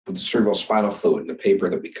 with the cerebral spinal fluid, the paper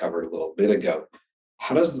that we covered a little bit ago,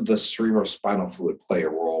 how does the cerebral spinal fluid play a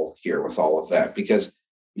role here with all of that? Because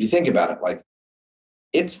if you think about it, like,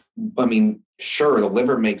 sure, the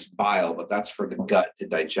liver makes bile, but that's for the gut to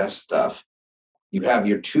digest stuff. you have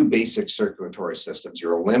your two basic circulatory systems,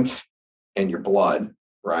 your lymph and your blood,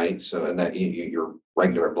 right? So, and that your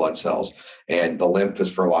regular blood cells, and the lymph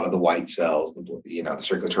is for a lot of the white cells, the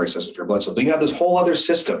circulatory system for your blood cells. But you have this whole other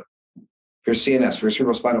system for your CNS, for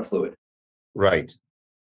your cerebrospinal fluid, Right.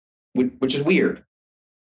 which is weird.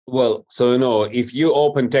 Well, so if you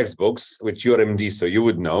open textbooks, which you're MD, so you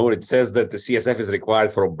would know, it says that the CSF is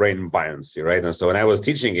required for brain buoyancy, right? And so when I was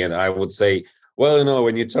teaching it, I would say, well,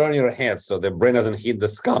 when you turn your head so the brain doesn't hit the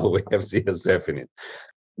skull, we have CSF in it.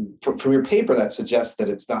 From your paper, that suggests that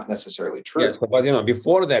it's not necessarily true. Yes, but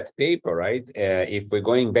before that paper, right? If we're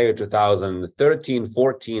going back to 2013,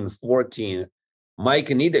 14, Mike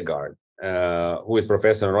Niedegard, who is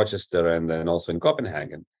professor in Rochester and then also in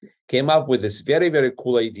Copenhagen, came up with this very, very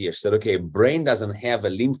cool idea. She said, okay, brain doesn't have a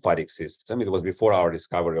lymphatic system. It was before our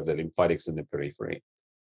discovery of the lymphatics in the periphery.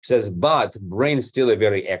 She says, but brain is still a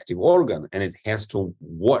very active organ and it has to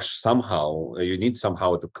wash somehow. You need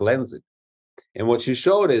somehow to cleanse it. And what she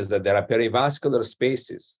showed is that there are perivascular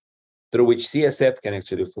spaces through which CSF can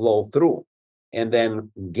actually flow through and then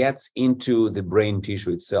gets into the brain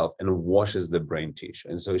tissue itself and washes the brain tissue.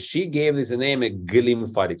 And so she gave this a name, a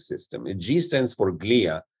lymphatic system. A G stands for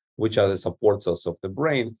glia, which are the support cells of the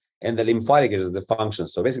brain, and the lymphatic is the function.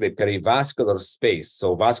 So basically perivascular space.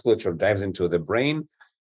 So vasculature dives into the brain.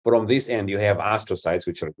 From this end, you have astrocytes,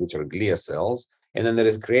 which are glia cells, and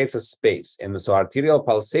then creates a space. And so arterial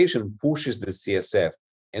pulsation pushes the CSF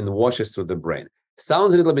and washes through the brain.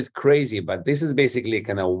 Sounds a little bit crazy, but this is basically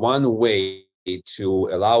kind of one way to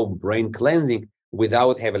allow brain cleansing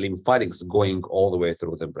without having lymphatics going all the way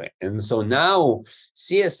through the brain. And so now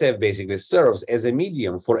CSF basically serves as a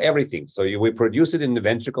medium for everything. So we produce it in the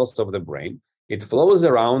ventricles of the brain. It flows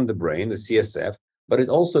around the brain, the CSF, but it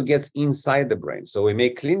also gets inside the brain. So we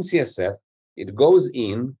make clean CSF, it goes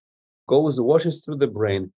in, washes through the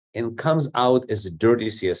brain, and comes out as dirty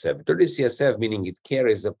CSF. Dirty CSF meaning it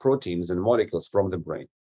carries the proteins and molecules from the brain.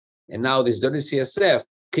 And now this dirty CSF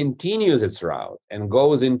continues its route and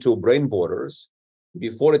goes into brain borders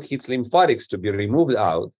before it hits lymphatics to be removed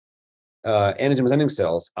out. Antigen-presenting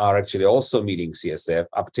cells are actually also meeting CSF,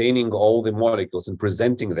 obtaining all the molecules and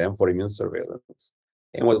presenting them for immune surveillance.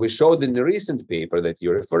 And what we showed in the recent paper that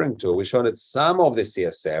you're referring to, we showed that some of the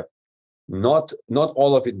CSF, not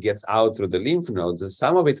all of it gets out through the lymph nodes, and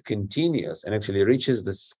some of it continues and actually reaches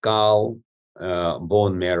the skull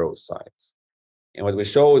bone marrow sites. And what we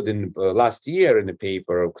showed in last year in the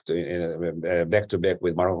paper, back-to-back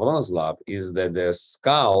with Marco Colonna's lab, is that the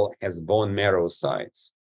skull has bone marrow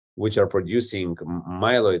sites, which are producing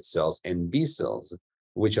myeloid cells and B cells,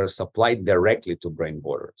 which are supplied directly to brain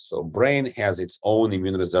borders. So brain has its own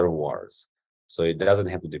immune reservoirs. So it doesn't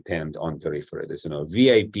have to depend on periphery. There's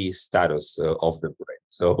VIP status of the brain.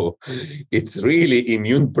 So it's really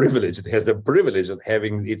immune privilege. It has the privilege of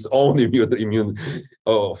having its own having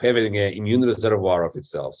an immune reservoir of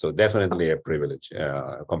itself. So definitely a privilege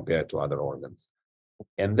compared to other organs.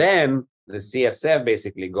 And then the CSF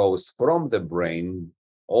basically goes from the brain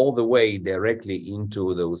all the way directly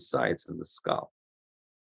into those sites in the skull,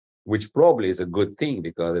 which probably is a good thing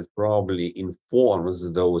because it probably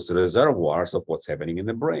informs those reservoirs of what's happening in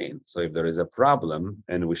the brain. So if there is a problem,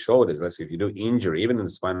 and we showed this, let's say if you do injury, even in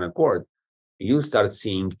the spinal cord, you start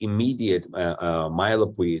seeing immediate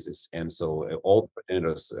myelopoiesis. And so all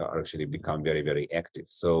progenitors actually become very, very active.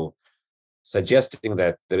 So suggesting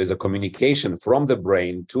that there is a communication from the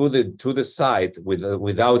brain to the site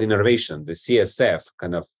without innervation, the CSF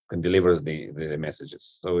can delivers the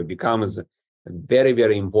messages. So it becomes a very,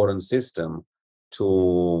 very important system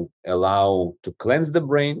to allow to cleanse the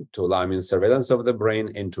brain, to allow immune surveillance of the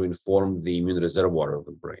brain, and to inform the immune reservoir of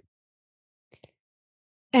the brain.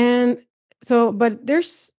 And so, but there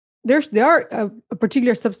are a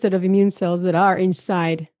particular subset of immune cells that are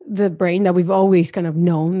inside the brain that we've always kind of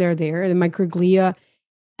known they're there, the microglia,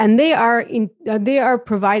 and they are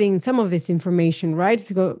providing some of this information, right?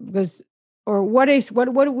 What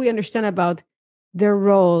do we understand about their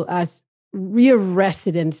role as real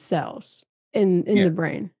resident cells in the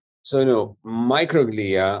brain? So,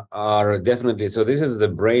 microglia are definitely, so this is the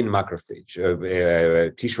brain macrophage,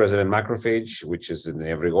 tissue-resident macrophage, which is in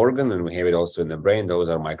every organ, and we have it also in the brain. Those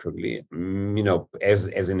are microglia.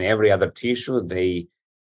 As in every other tissue, they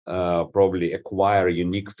probably acquire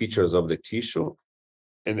unique features of the tissue,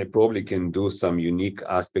 and they probably can do some unique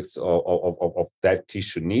aspects of that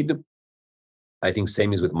tissue need. I think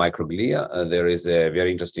same is with microglia. There is a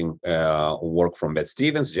very interesting work from Beth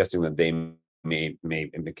Stevens suggesting that they can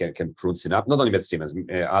prune synapses. Not only Beth Stevens,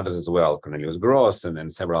 others as well, Cornelius Gross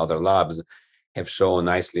and several other labs have shown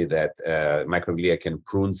nicely that microglia can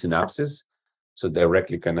prune synapses. so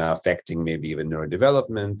directly kind of affecting maybe even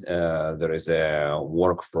neurodevelopment. There is a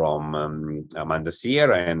work from Amanda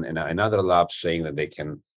Sierra and another lab saying that they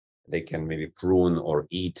can maybe prune or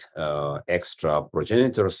eat extra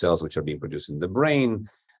progenitor cells which are being produced in the brain.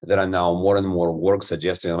 There are now more and more work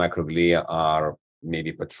suggesting that microglia are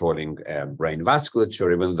maybe patrolling brain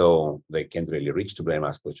vasculature, even though they can't really reach to brain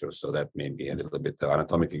vasculature. So that may be a little bit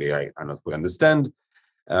anatomically, I not fully understand.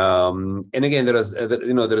 And again, there is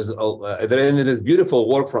beautiful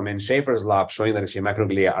work from Ann Schaefer's lab showing that actually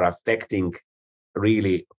microglia are affecting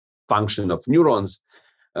really function of neurons,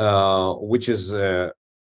 which is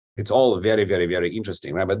it's all very, very, very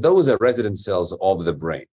interesting, right? But those are resident cells of the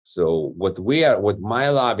brain. So what my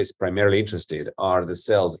lab is primarily interested are the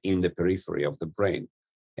cells in the periphery of the brain,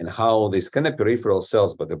 and how these kind of peripheral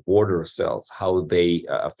cells, but the border cells, how they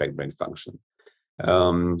affect brain function.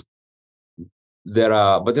 But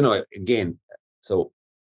again, so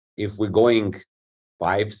if we're going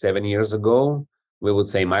 5-7 years ago, we would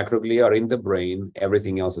say microglia are in the brain,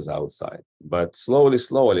 everything else is outside. But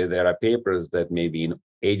slowly, there are papers that maybe in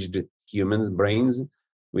aged human brains,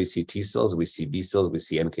 we see T cells, we see B cells, we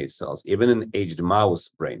see NK cells. Even in aged mouse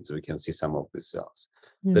brains, we can see some of these cells.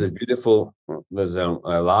 That is beautiful. There's a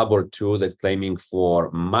lab or two that's claiming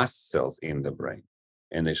for mast cells in the brain,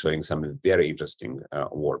 and they're showing some very interesting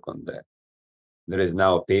work on that. There is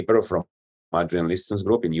now a paper from Adrian Liston's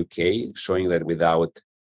group in UK showing that without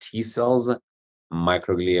T cells,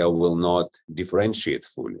 microglia will not differentiate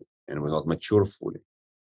fully and will not mature fully.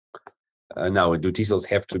 Now, do T cells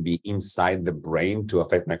have to be inside the brain to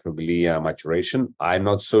affect microglia maturation? I'm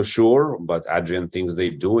not so sure, but Adrian thinks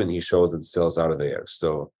they do, and he shows that cells are there.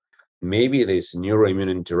 So maybe this neuroimmune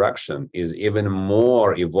interaction is even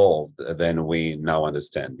more evolved than we now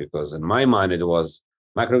understand, because in my mind, it was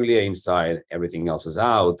microglia inside, everything else is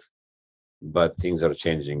out, but things are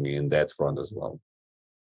changing in that front as well.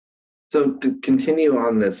 So to continue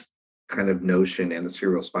on this kind of notion and the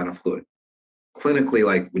cerebrospinal fluid, clinically,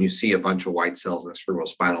 like when you see a bunch of white cells in the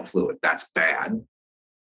cerebrospinal fluid, that's bad.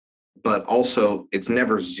 But also, it's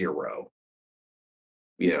never zero.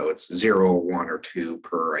 It's 0 or 1 or 2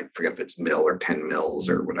 per, I forget if it's mil or 10 mils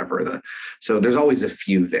or whatever. So there's always a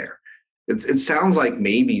few there. It sounds like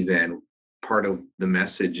maybe then part of the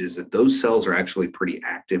message is that those cells are actually pretty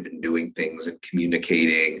active in doing things and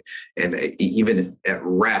communicating, and even at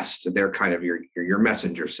rest, they're kind of your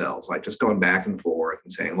messenger cells, like just going back and forth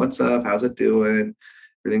and saying, "What's up? How's it doing?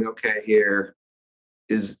 Everything okay here?"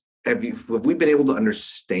 Have we been able to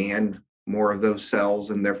understand more of those cells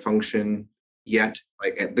and their function yet?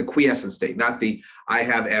 Like at the quiescent state, not the I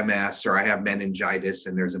have MS or I have meningitis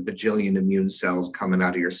and there's a bajillion immune cells coming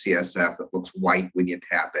out of your CSF that looks white when you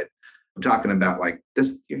tap it. I'm talking about like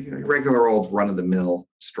this regular old run-of-the-mill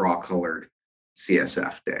straw-colored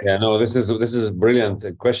CSF day. Yeah, no, this is a brilliant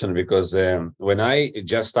question, because when I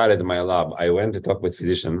just started my lab, I went to talk with a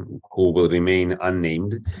physician who will remain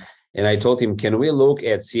unnamed, and I told him, "Can we look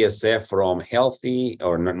at CSF from healthy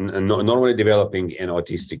or normally developing and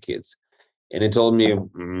autistic kids?" And he told me,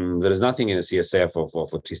 "There is nothing in the CSF of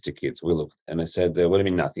autistic kids." We looked, and I said, "What do you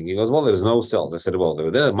mean nothing?" He goes, "Well, there's no cells." I said, "Well,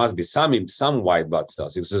 there must be some white blood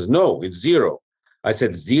cells." He says, "No, it's 0." I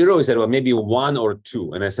said, "0?" He said, "Well, maybe 1 or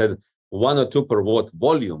 2." And I said, 1 or 2 per what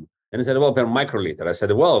volume? And he said, "Well, per microliter." I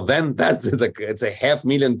said, "Well, then that's like, it's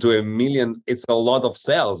 500,000 to 1 million. It's a lot of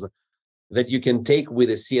cells that you can take with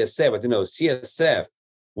a CSF." But CSF,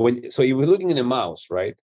 so you were looking in a mouse,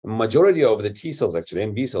 right? Majority of the T cells, actually,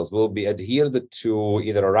 and B cells, will be adhered to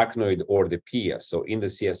either arachnoid or the pia. So in the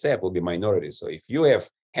CSF will be minority. So if you have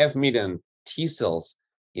 500,000 T cells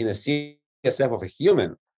in a CSF of a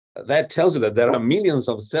human, that tells you that there are millions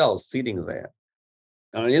of cells sitting there.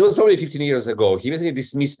 It was probably 15 years ago. He basically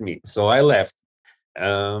dismissed me, so I left.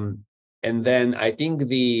 And then I think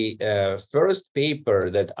the first paper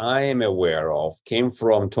that I am aware of came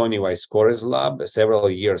from Tony Weiscore's lab several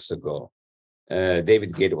years ago.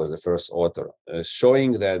 David Gate was the first author,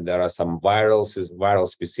 showing that there are some viral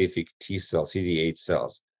specific T cells, CD8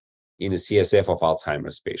 cells, in the CSF of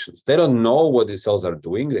Alzheimer's patients. They don't know what these cells are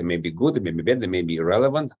doing. They may be good, they may be bad, they may be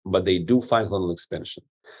irrelevant, but they do find clonal expansion.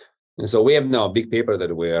 And so we have now a big paper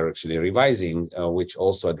that we are actually revising, which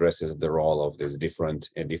also addresses the role of these different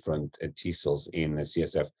T cells in the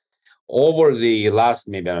CSF. Over the last,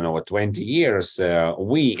 maybe, 20 years,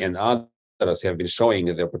 we and others have been showing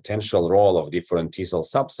the potential role of different T cell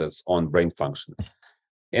subsets on brain function.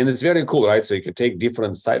 And it's very cool, right? So you can take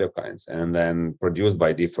different cytokines and then produced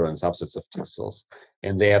by different subsets of T cells,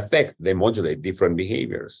 and they modulate different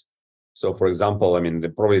behaviors. So for example,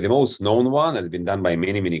 probably the most known one that's been done by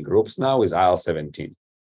many, many groups now is IL-17.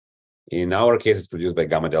 In our case, it's produced by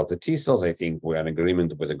gamma delta T cells. I think we're in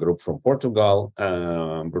agreement with a group from Portugal,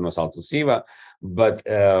 Bruno Santos Silva. But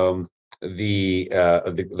the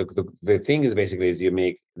thing is basically is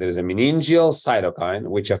there's a meningeal cytokine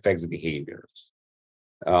which affects behaviors.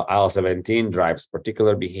 IL-17 drives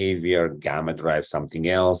particular behavior, gamma drives something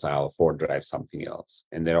else, IL-4 drives something else,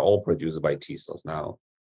 and they're all produced by T cells. Now,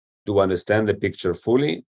 to understand the picture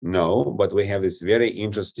fully, no, but we have these very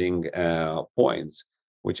interesting points,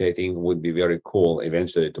 which I think would be very cool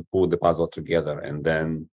eventually to put the puzzle together and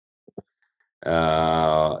then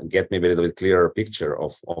get maybe a little bit clearer picture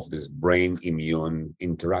of this brain immune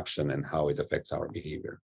interaction and how it affects our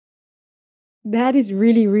behavior. That is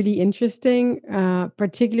really, really interesting,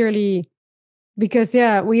 particularly because,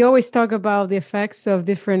 we always talk about the effects of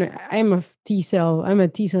different. I'm a T cell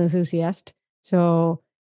enthusiast. So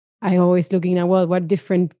I always looking at, well, what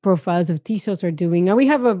different profiles of T cells are doing. Now we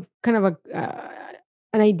have a kind of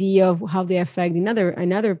an idea of how they affect in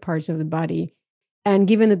other parts of the body. And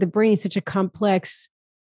given that the brain is such a complex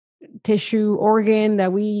tissue organ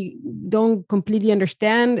that we don't completely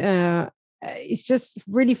understand, it's just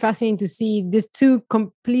really fascinating to see these two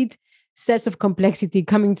complete sets of complexity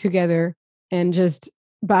coming together and just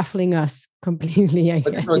baffling us completely, I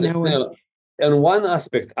guess, in a way. And one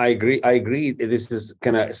aspect, I agree. This is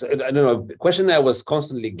kind of, I don't know, the question I was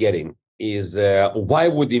constantly getting is why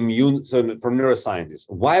would from neuroscientists,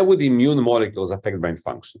 why would immune molecules affect brain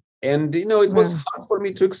function? And, it was hard for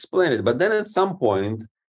me to explain it. But then at some point,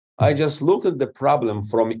 I just looked at the problem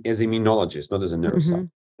as an immunologist, not as a neuroscientist.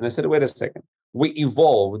 And I said, wait a second, we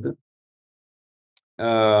evolved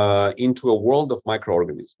into a world of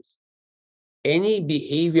microorganisms. Any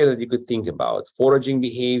behavior that you could think about, foraging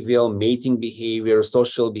behavior, mating behavior,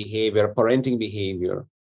 social behavior, parenting behavior,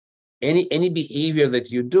 any behavior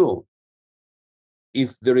that you do,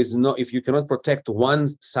 if you cannot protect one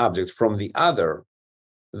subject from the other,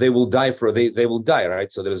 they will die,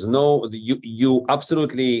 right? So there's you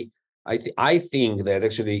absolutely, I think that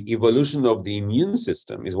actually evolution of the immune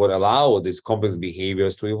system is what allowed these complex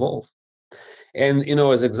behaviors to evolve. And,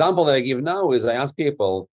 as an example that I give now is I ask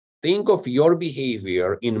people, think of your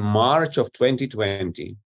behavior in March of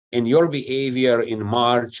 2020 and your behavior in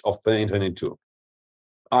March of 2022.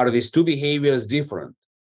 Are these two behaviors different?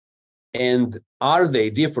 And are they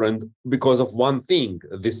different because of one thing,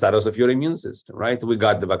 the status of your immune system, right? We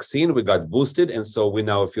got the vaccine, we got boosted, and so we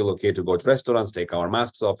now feel okay to go to restaurants, take our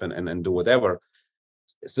masks off and do whatever.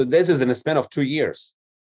 So this is in a span of 2 years.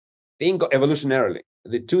 Think evolutionarily.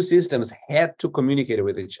 The two systems had to communicate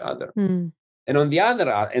with each other. And on the other,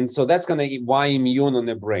 and so that's kind of why immune on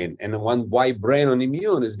the brain. And why brain on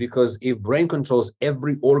immune is because if brain controls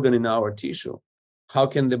every organ in our tissue, how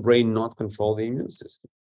can the brain not control the immune system?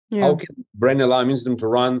 Yeah. How can brain allow immune system to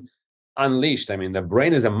run unleashed? I mean, the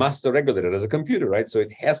brain is a master regulator as a computer, right? So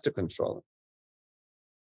it has to control it.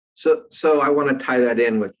 So I want to tie that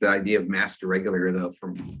in with the idea of master regulator, though,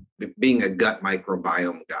 from being a gut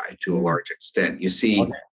microbiome guy to a large extent. You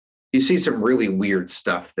see some really weird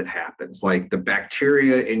stuff that happens, like the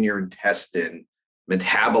bacteria in your intestine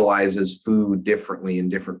metabolizes food differently in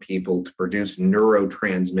different people to produce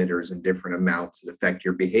neurotransmitters in different amounts that affect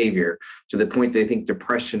your behavior, to the point they think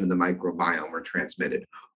depression in the microbiome are transmitted.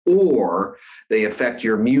 Or they affect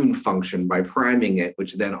your immune function by priming it,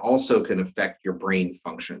 which then also can affect your brain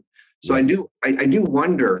function. So yes. I do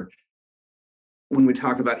wonder, when we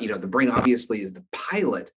talk about, the brain obviously is the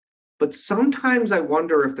pilot, but sometimes I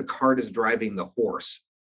wonder if the cart is driving the horse,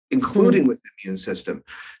 including with the immune system.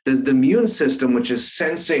 Does the immune system, which is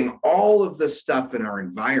sensing all of the stuff in our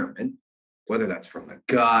environment, whether that's from the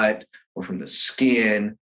gut or from the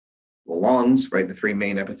skin, the lungs, right, the three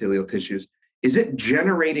main epithelial tissues, is it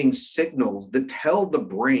generating signals that tell the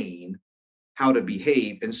brain how to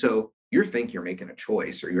behave? And so you think you're making a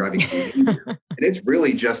choice or you're having behavior, and it's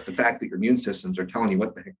really just the fact that your immune systems are telling you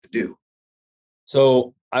what the heck to do.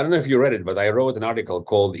 So I don't know if you read it, but I wrote an article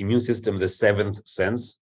called Immune System, the Seventh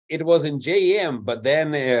Sense. It was in JEM, but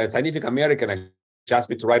then Scientific American asked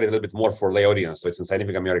me to write it a little bit more for lay audience, so it's in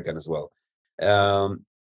Scientific American as well.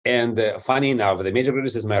 Funny enough, the major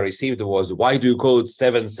criticism I received was, why do you call it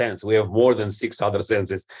 7 sense? We have more than 6 other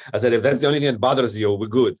senses. I said, if that's the only thing that bothers you, we're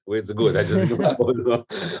good. It's good. I didn't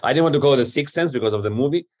want to call it the 6th sense because of the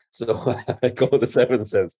movie, so I call it the 7th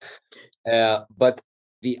sense. But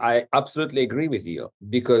I absolutely agree with you,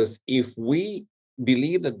 because if we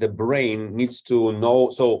believe that the brain needs to know,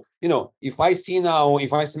 so, if I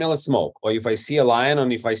smell a smoke, or if I see a lion,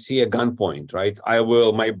 and if I see a gunpoint, right,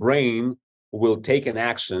 my brain will take an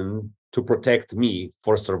action to protect me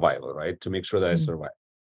for survival, right? To make sure that I survive.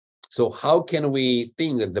 So how can we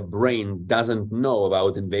think that the brain doesn't know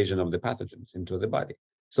about invasion of the pathogens into the body?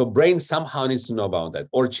 So brain somehow needs to know about that,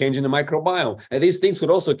 or change in the microbiome. And these things could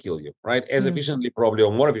also kill you, right? As efficiently, probably,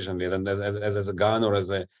 or more efficiently than as a gun or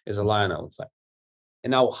as a lion outside.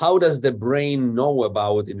 And now, how does the brain know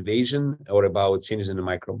about invasion or about changes in the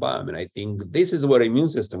microbiome? And I think this is where immune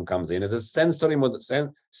system comes in as a sensory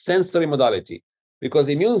modality, because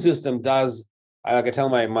immune system does, like I tell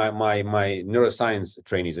my neuroscience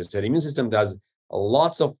trainees, I said, immune system does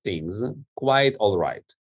lots of things quite all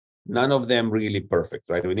right. None of them really perfect,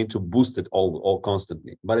 right? We need to boost it all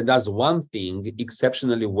constantly. But it does one thing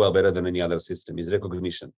exceptionally well, better than any other system, is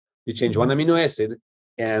recognition. You change one amino acid,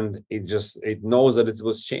 and it knows that it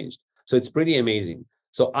was changed. So it's pretty amazing.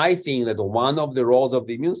 So I think that one of the roles of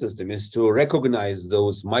the immune system is to recognize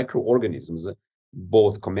those microorganisms,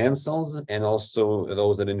 both commensals and also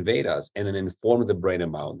those that invade us, and then inform the brain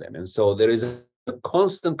about them. And so there is a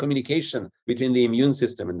constant communication between the immune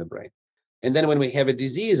system and the brain. And then when we have a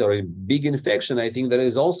disease or a big infection, I think there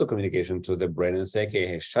is also communication to the brain and say, okay,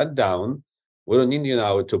 hey, shut down. We don't need you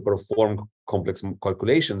now to perform complex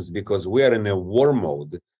calculations because we are in a war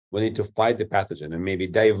mode. We need to fight the pathogen and maybe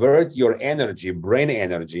divert your energy, brain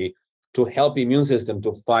energy, to help immune system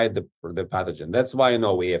to fight the pathogen. That's why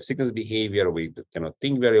we have sickness behavior. We cannot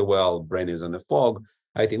think very well. Brain is on a fog.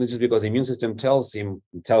 I think this is because the immune system tells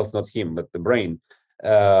not him, but the brain,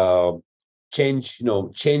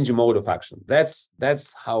 change mode of action.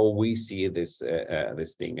 That's how we see this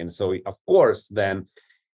this thing. And so of course then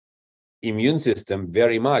immune system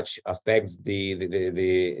very much affects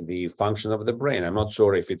the function of the brain. I'm not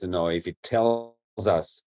sure if it tells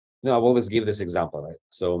us. I always give this example, right?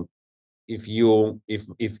 So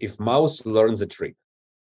if mouse learns a trick,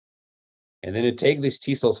 and then you take these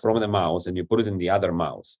T cells from the mouse and you put it in the other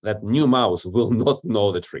mouse, that new mouse will not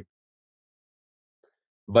know the trick.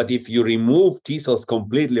 But if you remove T cells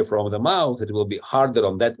completely from the mouse, it will be harder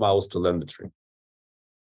on that mouse to learn the trick.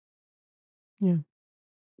 Yeah.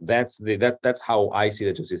 That's how I see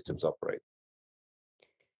the two systems operate.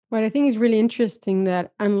 What I think is really interesting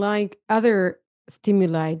that unlike other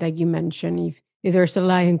stimuli that you mentioned, if there's a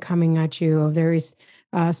lion coming at you, or there is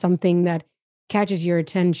something that catches your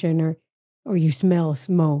attention, or you smell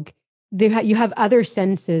smoke, you have other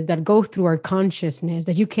senses that go through our consciousness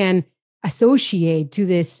that you can associate to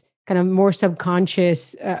this kind of more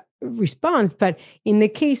subconscious response. But in the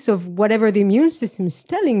case of whatever the immune system is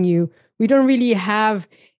telling you, we don't really have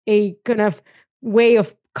a kind of way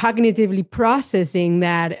of cognitively processing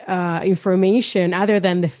that information other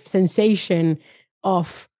than the sensation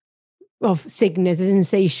of sickness, the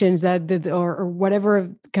sensations or whatever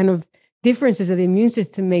kind of differences that the immune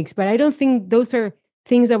system makes. But I don't think those are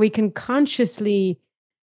things that we can consciously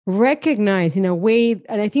recognize in a way.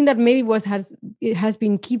 And I think that maybe it has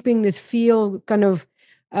been keeping this field kind of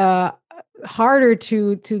harder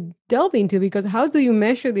to delve into, because how do you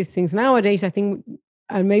measure these things nowadays? I think,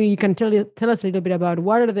 and maybe you can tell us a little bit about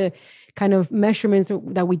what are the kind of measurements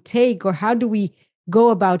that we take, or how do we go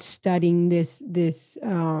about studying this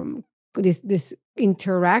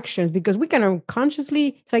interactions, because we kind of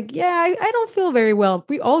consciously, it's like, yeah, I don't feel very well.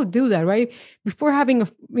 We all do that, right? Before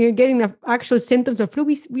getting the actual symptoms of flu,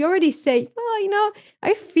 we already say, well,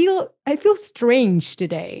 I feel strange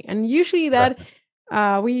today. And usually that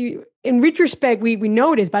we, in retrospect, we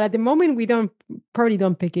notice, but at the moment we probably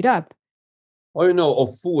don't pick it up. Or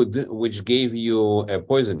of food which gave you a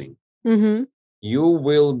poisoning. Mm-hmm. You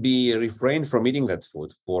will be refrained from eating that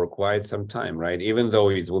food for quite some time, right? Even though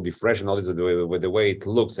it will be fresh and all this with the way it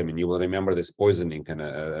looks. I mean, you will remember this poisoning kind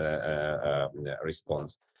of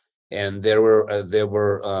response. And there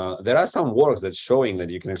are some works that showing that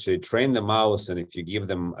you can actually train the mouse, and if you give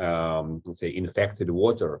them, let's say, infected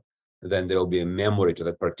water, then there will be a memory to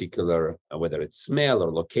that particular, whether it's smell or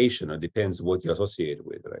location, or depends what you associate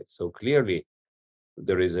with, right? So clearly,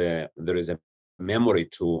 there is a memory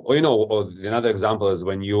to, or another example is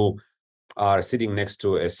when you are sitting next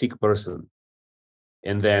to a sick person,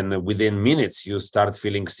 and then within minutes you start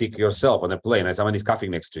feeling sick yourself on a plane, and somebody's coughing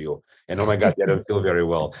next to you, and oh my god, I don't feel very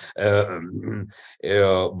well.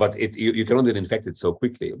 But you cannot get infected so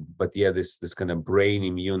quickly. But yeah, this kind of brain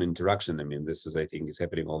immune interaction, I mean, this is, I think, is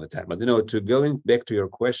happening all the time. But to going back to your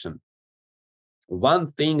question,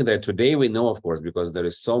 one thing that today we know, of course, because there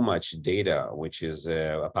is so much data which is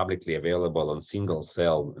publicly available on single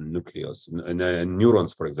cell nucleus,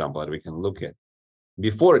 neurons, for example, that we can look at.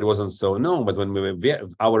 Before it wasn't so known, but when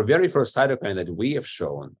our very first cytokine that we have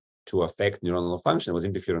shown to affect neuronal function was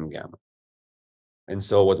interferon gamma. And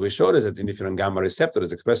so what we showed is that interferon gamma receptor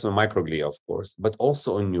is expressed on microglia, of course, but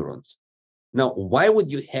also on neurons. Now, why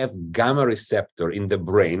would you have gamma receptor in the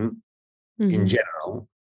brain in general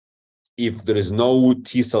if there is no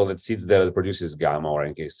T cell that sits there that produces gamma or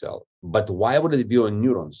NK cell? But why would it be on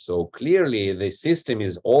neurons? So clearly the system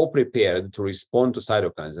is all prepared to respond to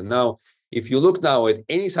cytokines. And now, if you look now at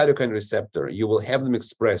any cytokine receptor, you will have them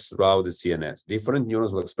expressed throughout the CNS. Different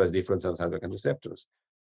neurons will express different cytokine receptors.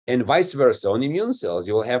 And vice versa, on immune cells,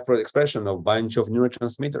 you will have expression of a bunch of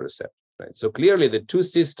neurotransmitter receptors. Right? So clearly the two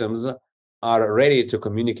systems are ready to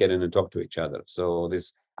communicate and talk to each other. So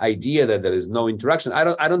this idea that there is no interaction,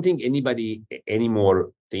 I don't think anybody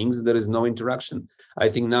anymore thinks there is no interaction. I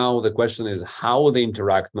think now the question is how they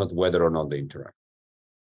interact, not whether or not they interact.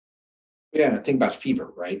 Yeah, think about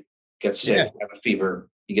fever, right? Get sick, have a fever,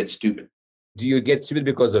 you get stupid. Do you get stupid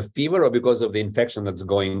because of fever or because of the infection that's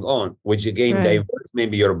going on, which again diverts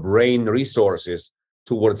maybe your brain resources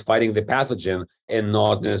towards fighting the pathogen and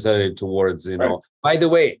not necessarily towards, you know. By the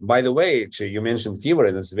way, you mentioned fever,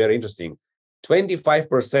 and it's very interesting.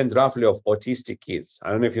 25% roughly of autistic kids,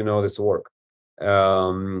 I don't know if you know this work,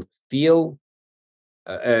 feel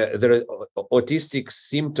their autistic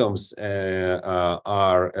symptoms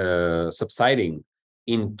are subsiding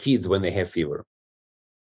in kids when they have fever.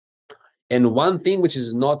 And one thing which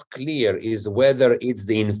is not clear is whether it's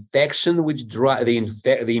the infection which drives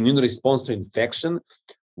the immune response to infection,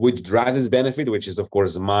 which drives this benefit, which is of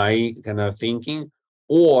course my kind of thinking,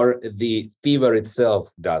 or the fever itself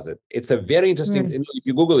does it. It's a very interesting. If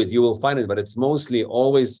you Google it, you will find it, but it's mostly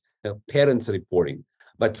always parents reporting.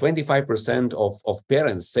 But 25% of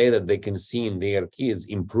parents say that they can see in their kids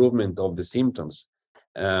improvement of the symptoms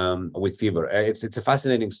with fever. It's a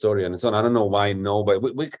fascinating story on its own. I don't know why but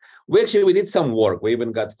we actually did some work. We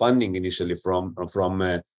even got funding initially from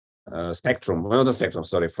Spectrum, well, not Spectrum,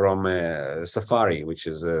 sorry, from Safari, which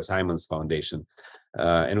is Simon's foundation,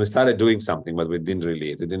 and we started doing something, but we didn't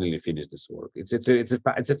really finish this work.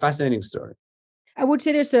 It's a fascinating story. I would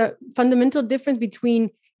say there's a fundamental difference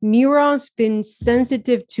between neurons being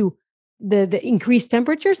sensitive to the increased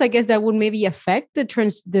temperatures. I guess that would maybe affect the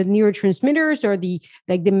neurotransmitters or the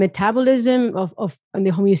metabolism of and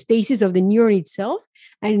the homeostasis of the neuron itself,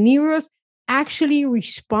 and neurons actually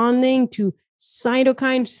responding to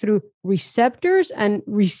cytokines through receptors and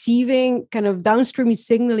receiving kind of downstream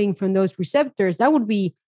signaling from those receptors. That would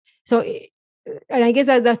be so, and I guess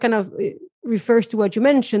that kind of refers to what you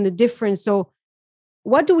mentioned, the difference. So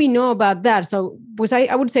what do we know about that? So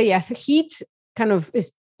I would say, heat kind of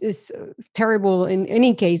is terrible in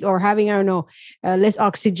any case, or having, I don't know, less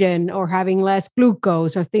oxygen or having less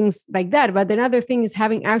glucose or things like that. But another thing is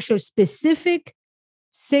having actual specific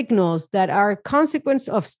signals that are a consequence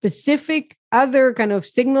of specific other kind of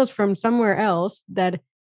signals from somewhere else that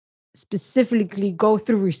specifically go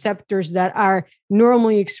through receptors that are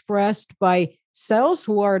normally expressed by cells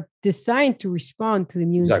who are designed to respond to the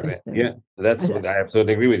immune system. Yeah, that's what I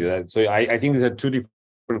absolutely agree with you. So I think these are two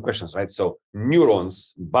different questions, right? So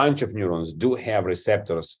neurons, bunch of neurons do have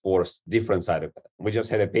receptors for different cytokines. We just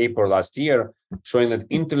had a paper last year showing that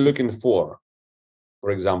interleukin-4, for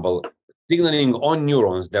example, signaling on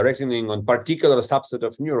neurons, directing on particular subset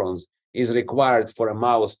of neurons is required for a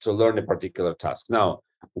mouse to learn a particular task. Now,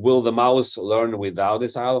 will the mouse learn without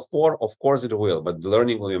this IL-4? Of course it will, but the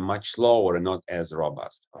learning will be much slower and not as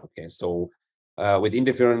robust. Okay, so with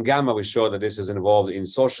interferon gamma, we show that this is involved in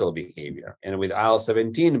social behavior. And with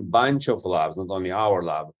IL-17, bunch of labs, not only our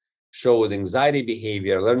lab, showed anxiety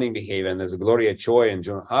behavior, learning behavior, and there's Gloria Choi and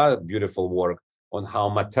Jun Ha, beautiful work on how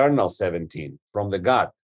maternal 17 from the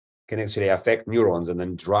gut can actually affect neurons and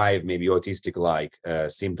then drive maybe autistic-like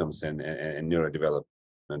symptoms and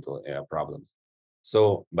neurodevelopmental problems.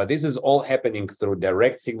 So, but this is all happening through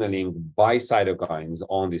direct signaling by cytokines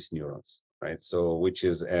on these neurons, right? So, which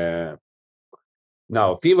is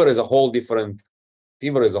now fever is a whole different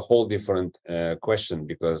question,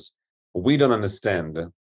 because we don't understand,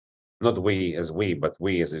 not we as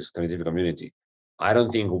this scientific community. I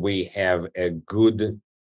don't think we have a good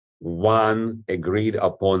one agreed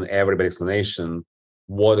upon everybody explanation.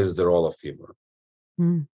 What is the role of fever?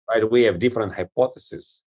 Right? We have different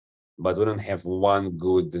hypotheses, but we don't have one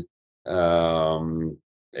good, again,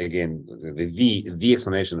 the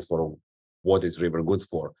explanation for what is fever good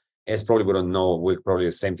for. As probably we don't know, probably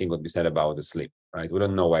the same thing would be said about the sleep, right? We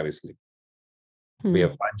don't know why we sleep. We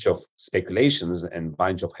have a bunch of speculations and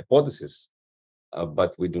bunch of hypotheses,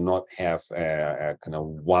 but we do not have a kind of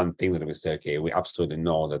one thing that we say, okay, we absolutely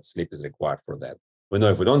know that sleep is required for that. We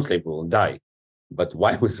know if we don't sleep, we will die. But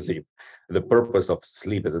why we sleep, the purpose of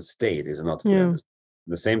sleep as a state is not fully understood.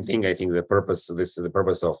 The same thing, I think the purpose of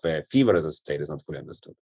fever as a state is not fully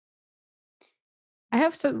understood. I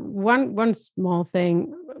have one small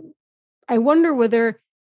thing. I wonder whether,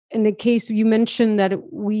 in the case you mentioned,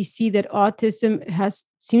 that we see that autism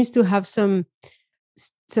seems to have some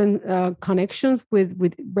connections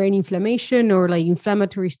with brain inflammation or like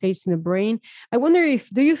inflammatory states in the brain. I wonder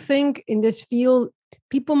do you think in this field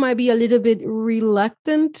people might be a little bit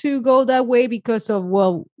reluctant to go that way because of,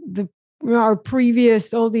 well, our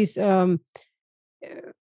previous, all these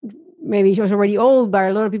maybe he was already old, but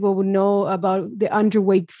a lot of people would know about the Andrew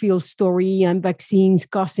Wakefield story and vaccines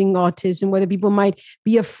causing autism, whether people might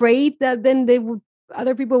be afraid that then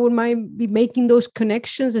other people might be making those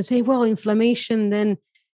connections and say, well, inflammation then,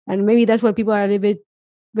 and maybe that's why people are a little bit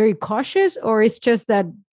very cautious, or it's just that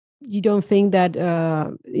you don't think that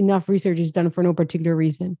enough research is done for no particular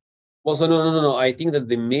reason? Well, so no. I think that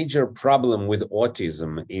the major problem with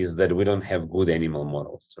autism is that we don't have good animal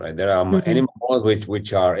models, right? There are animal models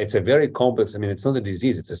which are, it's a very complex. I mean, it's not a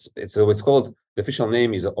disease. It's called, the official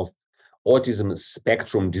name is of autism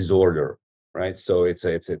spectrum disorder, right? So it's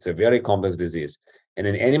a very complex disease. And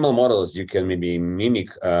in animal models, you can maybe mimic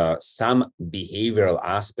some behavioral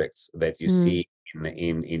aspects that you see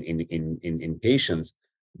in patients,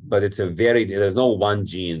 but there's no one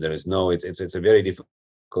gene. There is no, it's a very difficult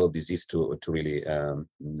disease to really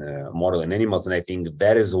model in animals. And I think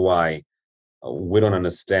that is why we don't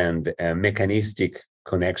understand the mechanistic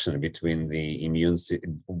connection between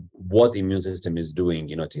what immune system is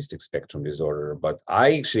doing in autistic spectrum disorder. But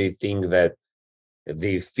I actually think that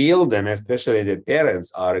the field, and especially the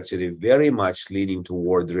parents, are actually very much leaning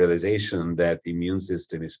toward the realization that the immune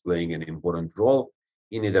system is playing an important role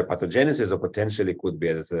in either pathogenesis or potentially could be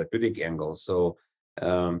at a therapeutic angle. So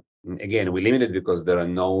again, we limit it because there are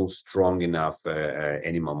no strong enough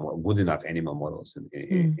good enough animal models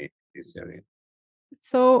in this area.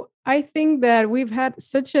 So I think that we've had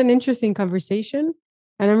such an interesting conversation,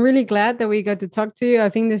 and I'm really glad that we got to talk to you. I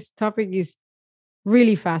think this topic is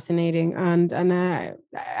really fascinating, and I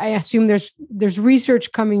assume there's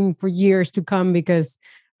research coming for years to come, because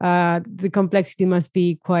the complexity must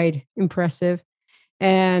be quite impressive.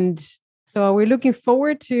 And so we're looking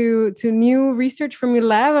forward to new research from your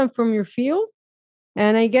lab and from your field.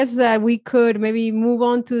 And I guess that we could maybe move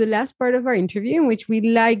on to the last part of our interview, in which we'd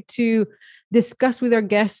like to discuss with our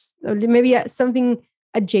guests maybe something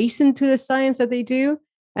adjacent to the science that they do.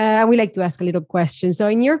 And we like to ask a little question. So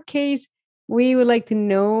in your case, we would like to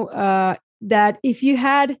know that if you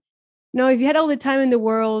had all the time in the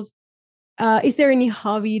world, is there any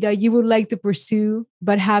hobby that you would like to pursue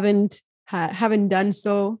but haven't done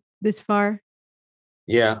so this far?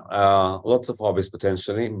 Yeah, lots of hobbies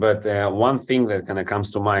potentially, but one thing that kind of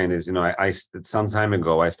comes to mind is, I some time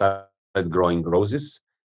ago I started growing roses,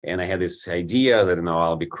 and I had this idea that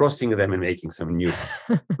I'll be crossing them and making some new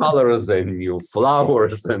colors and new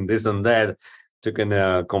flowers and this and that to kind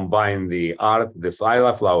of combine the art. I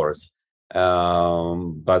love flowers.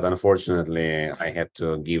 But unfortunately I had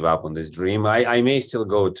to give up on this dream. I may still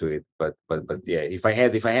go to it, but yeah, if I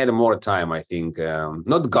had more time, I think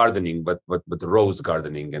not gardening, but rose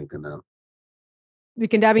gardening, and kind of we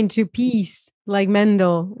can dive into peace like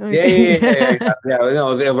Mendel. Yeah.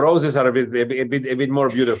 The roses are a bit more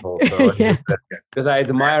beautiful. So because I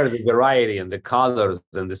admire the variety and the colors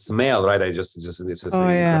and the smell, right? It's just incredible.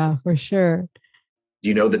 Yeah, for sure. Do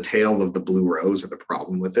you know the tale of the blue rose or the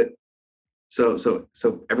problem with it? So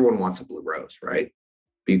everyone wants a blue rose, right?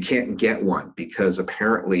 But you can't get one because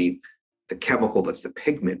apparently the chemical that's the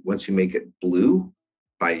pigment, once you make it blue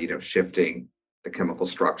by shifting the chemical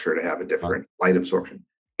structure to have a different light absorption,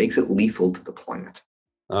 makes it lethal to the plant.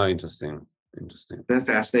 Oh, interesting. Isn't that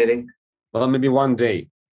fascinating? Well, maybe one day.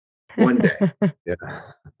 One day. Yeah.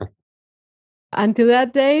 Until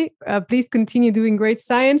that day, please continue doing great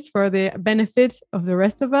science for the benefits of the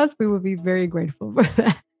rest of us. We will be very grateful for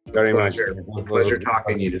that. Very much. Pleasure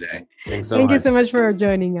talking to you today. Thanks so much. Thank you so much for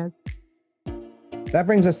joining us. That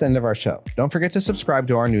brings us to the end of our show. Don't forget to subscribe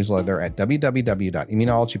to our newsletter at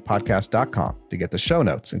www.immunologypodcast.com to get the show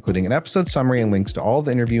notes, including an episode summary and links to all of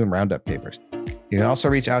the interview and roundup papers. You can also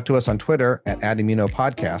reach out to us on Twitter at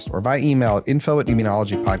 @immunopodcast or by email at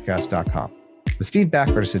info@immunologypodcast.com with feedback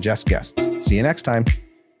or to suggest guests. See you next time.